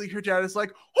immediately her dad is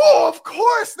like, oh, of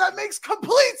course, that makes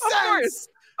complete sense.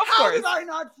 How did I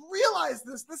not realize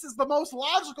this? This is the most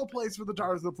logical place for the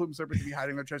daughters of the Plume Serpent to be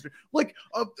hiding their treasure. Like,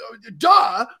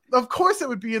 duh. Of course it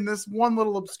would be in this one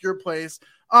little obscure place.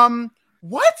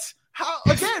 What? How?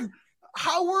 Again,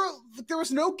 there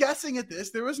was no guessing at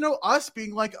this. There was no us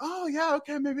being like, oh yeah,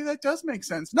 okay, maybe that does make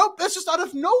sense. Nope, that's just out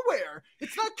of nowhere.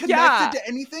 It's not connected to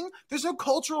anything. There's no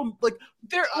cultural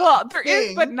there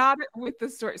is, but not with the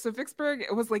story. So Vicksburg,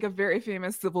 it was like a very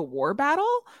famous Civil War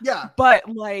battle. Yeah, but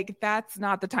like that's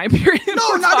not the time period.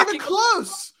 No, not even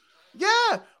close.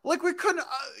 Yeah, like we couldn't,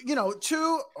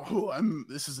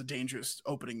 this is a dangerous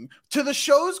opening. To the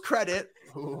show's credit,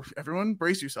 everyone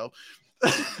brace yourself.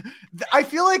 I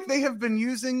feel like they have been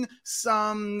using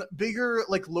some bigger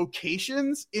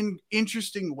locations in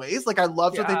interesting ways. Like I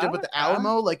loved what they did with the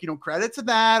Alamo, credit to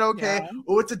that. Okay. Yeah.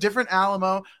 Oh, it's a different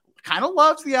Alamo. Kind of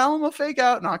loved the Alamo fake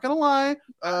out. Not going to lie.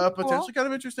 Potentially kind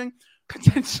of interesting.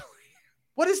 Potentially.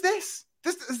 What is this?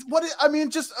 This is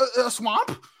just a swamp?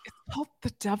 It's called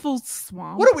the Devil's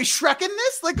Swamp. What are we Shreking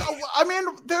this?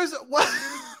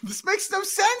 This makes no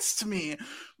sense to me.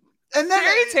 And then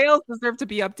fairy tales deserve to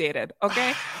be updated,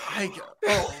 okay?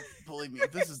 Believe me,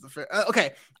 this is the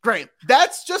okay, great.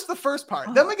 That's just the first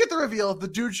part. Then we get the reveal. The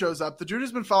dude shows up. The dude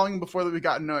has been following before that we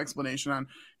got no explanation on.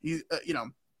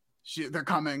 They're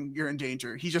coming. You're in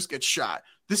danger. He just gets shot.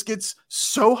 This gets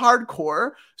so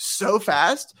hardcore, so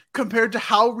fast compared to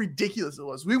how ridiculous it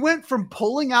was. We went from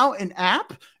pulling out an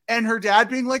app and her dad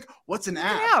being like, "What's an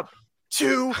app?"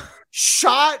 to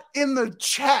shot in the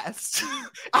chest.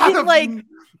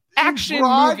 Action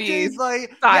movies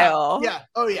style. Yeah.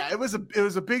 Oh yeah. It was a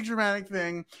big dramatic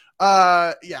thing.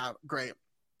 Yeah, great.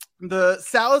 The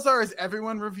Salazar is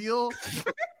everyone reveal.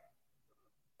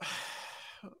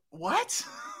 What?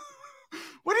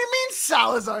 What do you mean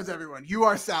Salazar is everyone? You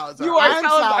are Salazar. I'm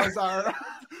Salazar.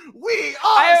 We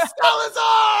are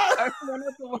Salazar.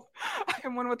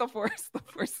 I'm one with the Force. The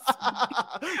Force.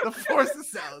 The Force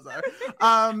is Salazar.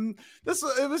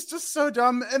 It was just so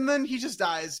dumb, and then he just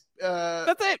dies.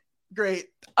 That's it. Great.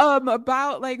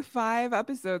 About 5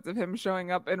 episodes of him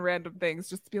showing up in random things,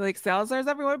 just to be like, Salazar's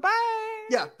everyone. Bye.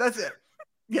 Yeah, that's it.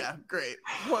 Yeah, great.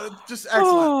 Well, just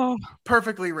excellent.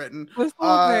 Perfectly written. This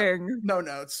whole thing. No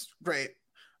notes. Great.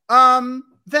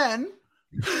 Then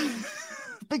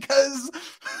because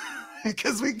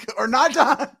we are not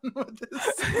done with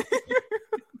this.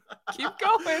 Keep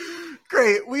going.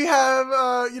 Great. We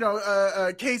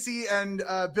have Casey and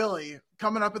Billy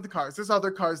coming up with the cars. There's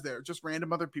other cars there, just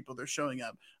random other people. They're showing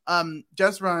up.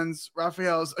 Jess runs.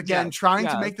 Raphael's again trying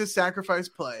to make this sacrifice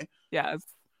play. Yes.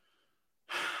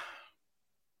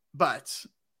 But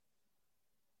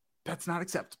that's not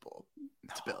acceptable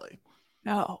to Billy.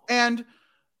 No. And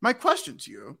my question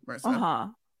to you,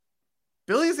 Marissa,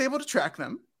 Billy is able to track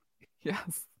them.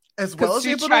 Yes. As well as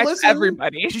able to listen.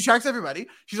 Everybody. She tracks everybody.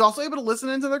 She's also able to listen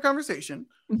into their conversation.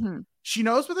 Mm-hmm. She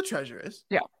knows where the treasure is.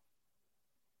 Yeah.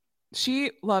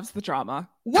 She loves the drama.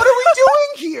 What are we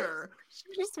doing here? She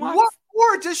just wants... What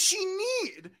more does she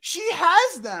need? She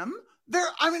has them.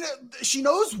 she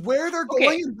knows where they're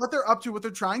going and what they're up to, what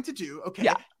they're trying to do. Okay.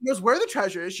 Yeah. She knows where the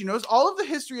treasure is. She knows all of the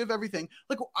history of everything.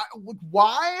 Like,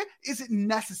 why is it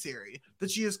necessary that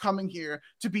she is coming here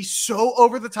to be so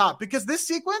over the top? Because this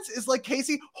sequence is like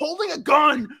Casey holding a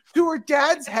gun to her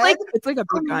dad's head. It's like a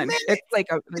big gun. It's like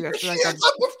a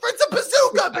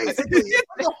bazooka, basically. It's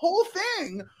like the whole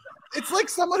thing. It's like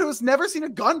someone who has never seen a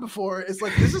gun before is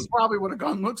like, this is probably what a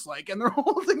gun looks like. And they're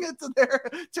holding it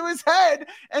to his head.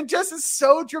 And Jess is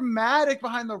so dramatic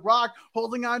behind the rock,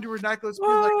 holding on to her necklace,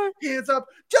 being like, hands up,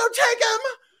 don't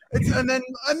take him. And then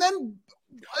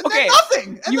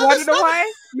nothing. And you want to know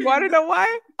why? You want to know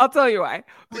why? I'll tell you why.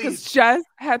 Please. Because Jess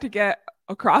had to get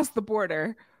across the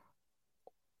border.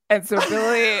 And so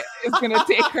Billy is going to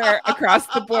take her across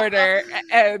the border,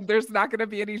 and there's not going to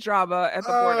be any drama at the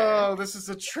border. Oh, this is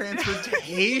a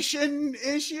transportation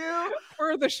issue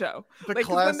for the show.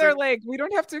 When they're like, we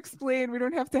don't have to explain, we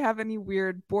don't have to have any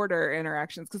weird border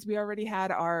interactions because we already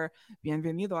had our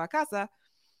bienvenido a casa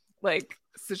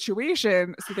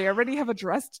situation. So they already have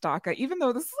addressed DACA, even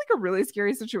though this is like a really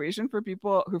scary situation for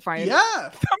people who find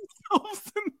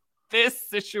themselves in this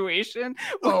situation.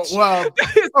 It's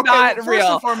not first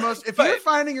real. And foremost, if you're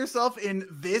finding yourself in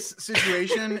this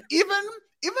situation, even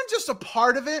just a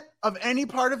part of it, of any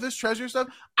part of this treasure stuff,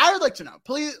 I would like to know.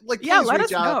 Please let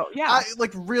us reach out. Yeah,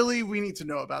 really, we need to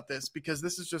know about this because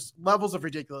this is just levels of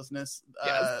ridiculousness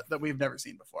that we've never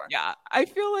seen before. Yeah, I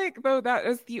feel like though that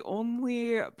is the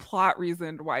only plot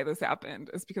reason why this happened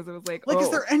is because it was like, is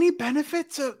there any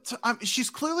benefit to she's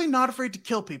clearly not afraid to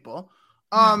kill people.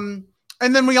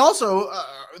 And then we also,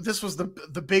 this was the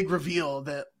big reveal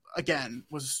that, again,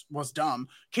 was dumb.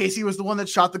 Casey was the one that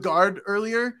shot the guard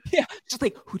earlier. Yeah, just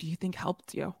like, who do you think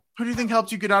helped you? Who do you think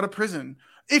helped you get out of prison?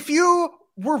 If you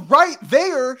were right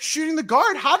there shooting the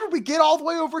guard, how did we get all the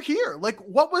way over here? Like,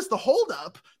 what was the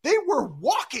holdup? They were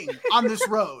walking on this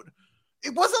road.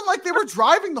 It wasn't like they were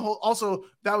driving the whole. Also,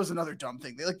 that was another dumb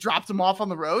thing. They dropped him off on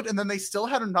the road, and then they still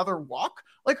had another walk.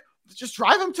 Just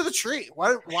drive him to the tree.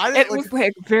 Why did it was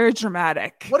very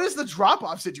dramatic? What is the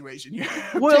drop-off situation here?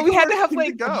 Well, we had to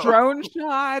have drone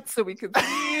shots so we could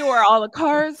see where all the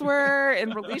cars were in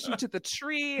relation to the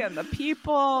tree and the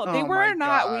people. They were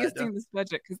not wasting this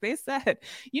budget because they said,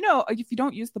 if you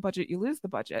don't use the budget, you lose the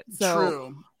budget. So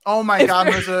true. Oh my God,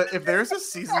 Mirza, if there's a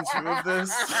season 2 of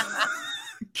this,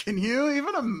 can you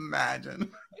even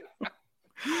imagine?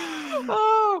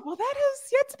 Oh, well, that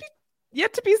is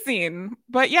yet to be seen.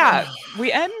 But yeah,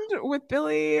 we end with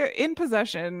Billy in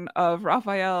possession of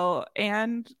Raphael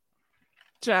and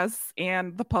Jess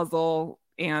and the puzzle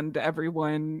and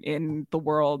everyone in the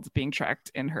world being tracked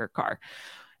in her car.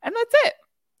 And that's it.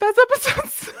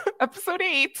 That's episode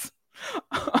 8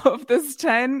 of this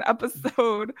 10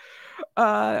 episode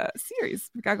series.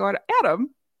 We gotta go to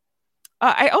Adam.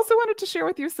 I also wanted to share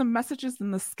with you some messages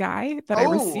in the sky that I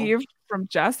received from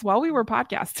Jess while we were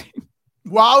podcasting.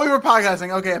 While we were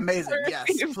podcasting. Okay, amazing. Yes,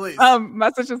 please.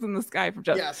 Messages in the sky from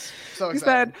Jess. Yes, so excited. He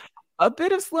said, a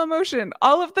bit of slow motion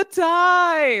all of the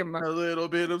time. A little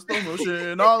bit of slow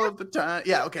motion all of the time.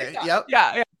 Yeah, okay. Yep.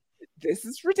 Yeah. This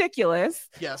is ridiculous.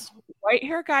 Yes. White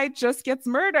hair guy just gets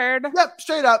murdered. Yep,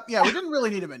 straight up. Yeah, we didn't really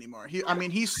need him anymore.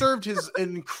 He served his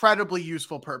incredibly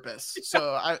useful purpose.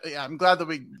 So I'm glad that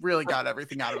we really got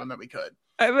everything out of him that we could.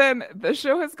 And then the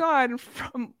show has gone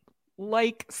from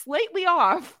slightly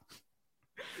off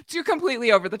to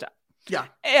completely over the top. Yeah.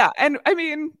 Yeah. And I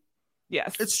mean,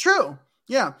 yes, it's true.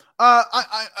 Yeah.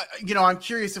 I'm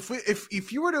curious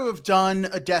if you were to have done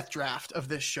a death draft of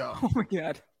this show. Oh my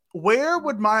God. Where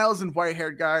would Miles and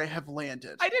white-haired guy have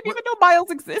landed? I didn't even know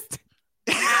Miles existed.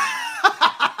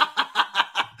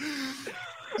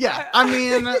 Yeah. I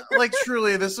mean,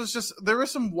 truly, this was there were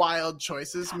some wild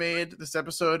choices made this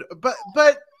episode, but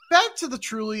back to the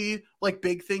truly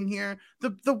big thing here.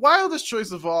 The wildest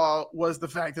choice of all was the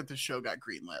fact that the show got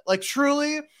greenlit.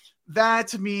 Truly, that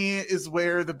to me is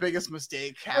where the biggest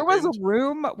mistake happened. There was a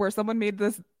room where someone made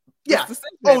this. Yeah.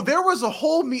 Oh, there was a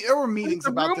whole there were meetings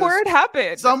about this. Where it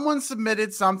happened. Someone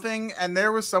submitted something, and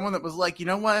there was someone that was like, you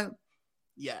know what?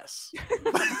 Yes,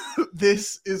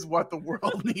 this is what the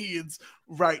world needs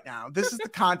right now. This is the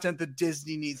content that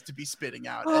Disney needs to be spitting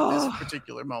out at this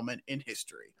particular moment in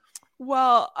history.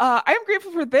 Well, I'm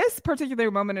grateful for this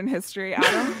particular moment in history,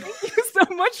 Adam. Thank you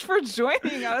so much for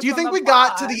joining us. Do you think we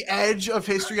got to the edge of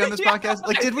history on this podcast?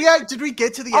 Did we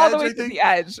get to the edge? All the way to the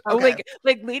edge. Okay.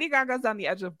 Lady Gaga's on the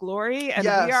edge of glory, and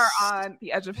we are on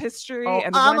the edge of history.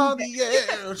 And I'm on the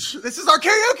edge. This is our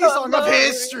karaoke song of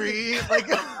history.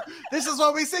 This is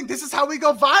what we sing. This is how we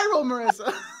go viral,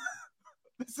 Marissa.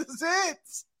 This is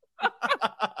it.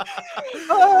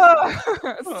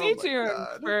 Stay tuned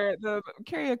for the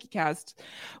karaoke cast.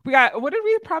 We got, what did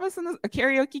we promise in this? A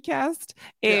karaoke cast,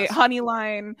 a honey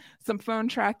line, some phone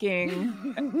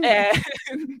tracking,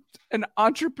 and an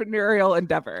entrepreneurial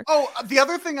endeavor. Oh, the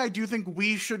other thing I do think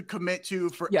we should commit to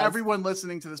for everyone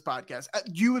listening to this podcast,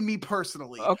 you and me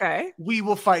personally. Okay. We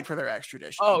will fight for their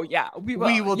extradition. Oh, yeah. We will.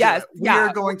 We will. Yes. We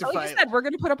are going to fight. Like you said, we're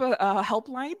going to put up a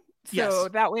helpline. So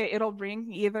that way it'll ring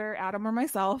either Adam or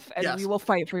myself, and we will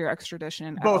fight for your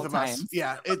extradition. Both of times. us.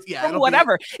 Yeah. From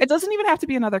whatever. It doesn't even have to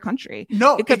be another country.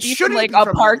 No, it could be from like a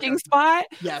parking spot.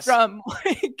 Yes. From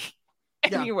like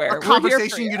anywhere. A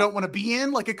conversation you don't want to be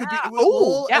in. Like it could be.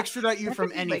 We'll extradite you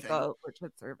from anything. Like a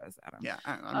legit service, Adam. Yeah.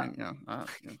 I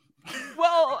mean,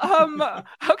 Well,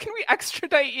 how can we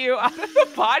extradite you out of the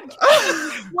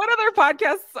podcast? What other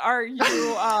podcasts are you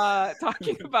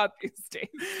talking about these days?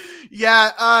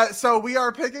 Yeah, so we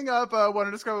are picking up Want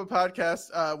to Discover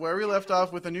podcast where we left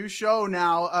off with a new show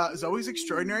now, Zoe's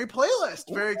Extraordinary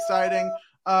Playlist. Very exciting.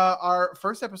 Our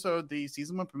first episode, the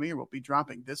season 1 premiere, will be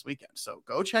dropping this weekend, so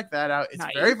go check that out. It's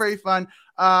very, very fun.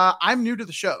 I'm new to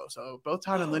the show, so both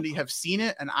Todd and Lindy have seen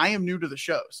it, and I am new to the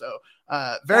show, so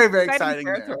very, very exciting.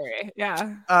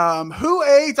 Yeah. Who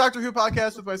a Doctor Who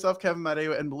podcast with myself, Kevin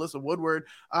Madeo, and Melissa Woodward.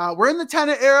 We're in the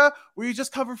Tennant era. We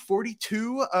just covered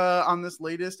 42 on this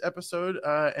latest episode,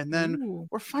 and then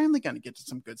we're finally going to get to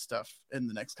some good stuff in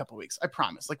the next couple of weeks. I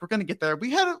promise. Like, we're going to get there. We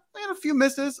had a few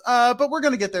misses, but we're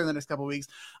going to get there in the next couple of weeks.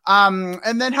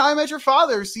 And then How I Met Your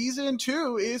Father season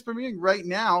 2 is premiering right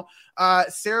now.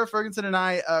 Sarah Ferguson and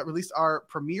I released our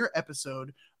premiere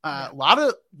episode. A lot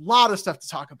of stuff to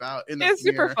talk about in the It's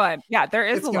super fun. Yeah, there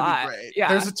is a lot. Great. Yeah,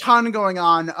 there's a ton going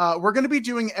on. We're going to be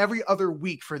doing every other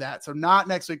week for that, so not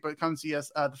next week, but come see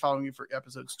us the following week for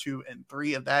episodes 2 and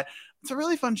 3 of that. It's a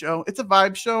really fun show. It's a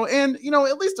vibe show, and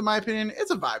at least in my opinion, it's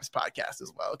a vibes podcast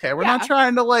as well. Okay, we're not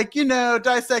trying to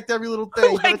dissect every little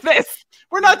thing like this.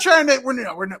 We're not trying to.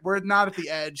 We're not at the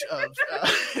edge of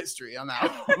history on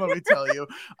that one, let me tell you.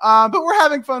 But we're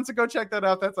having fun, so go check that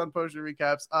out. That's on Potion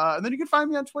Recaps, and then you can find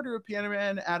me on Twitter at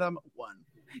PianoManAdam1.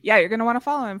 Yeah, you're going to want to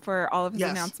follow him for all of his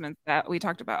announcements that we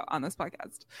talked about on this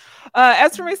podcast.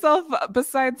 As for myself,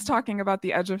 besides talking about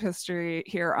the edge of history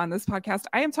here on this podcast,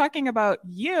 I am talking about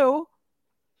you,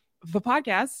 the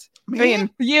podcast. Me? I mean,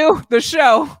 you, the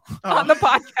show on the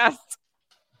podcast.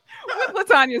 With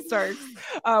LaTanya Starks.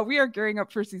 We are gearing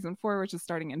up for season 4, which is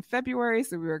starting in February.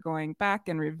 So we are going back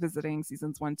and revisiting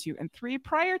seasons 1, 2, and 3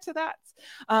 prior to that.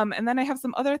 And then I have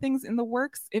some other things in the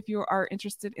works. If you are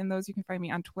interested in those, you can find me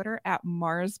on Twitter at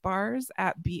MarsBars,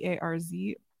 at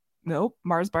BARZ. Nope,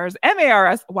 MarsBars,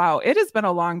 MARS. Wow, it has been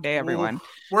a long day, everyone. Ooh,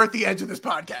 we're at the edge of this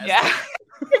podcast. Yeah.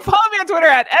 Follow me on Twitter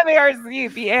at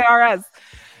MarzBARS.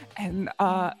 And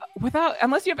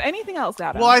unless you have anything else,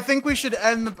 Adam. Well, I think we should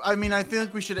end the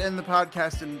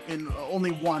podcast in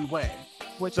only one way,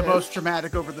 which is the most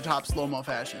dramatic, over the top, slow-mo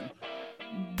fashion.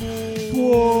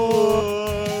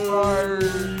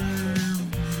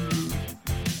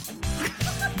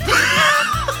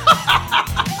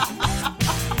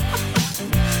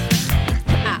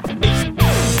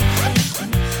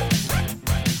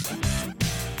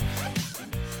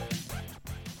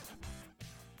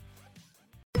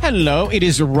 Hello, it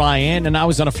is Ryan, and I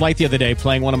was on a flight the other day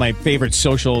playing one of my favorite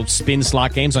social spin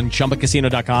slot games on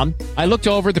ChumbaCasino.com. I looked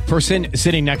over at the person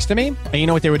sitting next to me, and you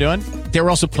know what they were doing? They were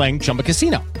also playing Chumba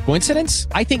Casino. Coincidence?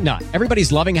 I think not.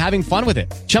 Everybody's loving having fun with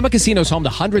it. Chumba Casino is home to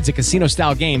hundreds of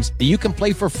casino-style games that you can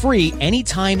play for free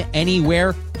anytime,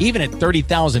 anywhere, even at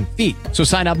 30,000 feet. So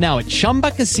sign up now at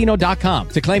ChumbaCasino.com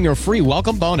to claim your free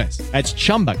welcome bonus. That's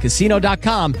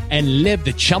ChumbaCasino.com and live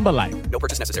the Chumba life. No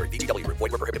purchase necessary. VGW. Void where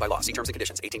prohibited by law. See terms and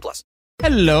conditions. 18+.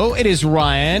 Hello, it is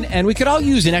Ryan, and we could all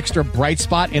use an extra bright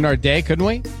spot in our day, couldn't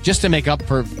we? Just to make up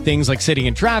for things like sitting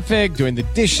in traffic, doing the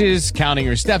dishes, counting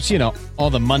your steps,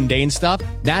 all the mundane stuff.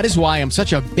 That is why I'm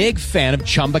such a big fan of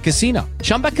Chumba Casino.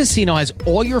 Chumba Casino has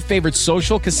all your favorite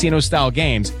social casino-style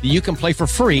games that you can play for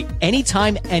free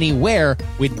anytime, anywhere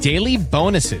with daily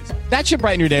bonuses. That should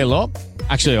brighten your day a little.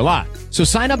 Actually, a lot. So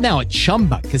sign up now at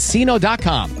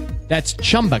ChumbaCasino.com. That's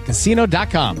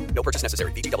ChumbaCasino.com. No purchase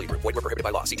necessary. VGW. Void where prohibited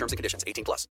by law. See terms and conditions.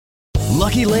 18+.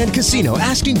 Lucky Land Casino,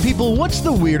 asking people, what's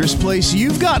the weirdest place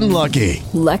you've gotten lucky?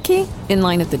 Lucky? In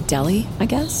line at the deli, I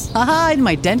guess? Aha, in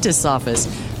my dentist's office.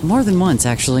 More than once,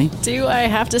 actually. Do I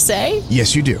have to say?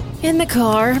 Yes, you do. In the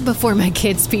car before my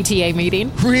kids' PTA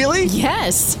meeting. Really?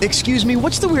 Yes. Excuse me,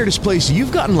 what's the weirdest place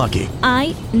you've gotten lucky?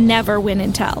 I never win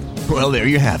and tell. Well, there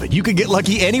you have it. You can get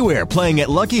lucky anywhere, playing at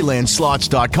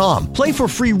LuckyLandSlots.com. Play for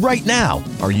free right now.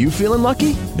 Are you feeling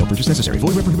lucky? No purchase necessary. Void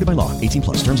where prohibited by law.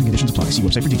 18+. Terms and conditions apply. See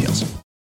website for details.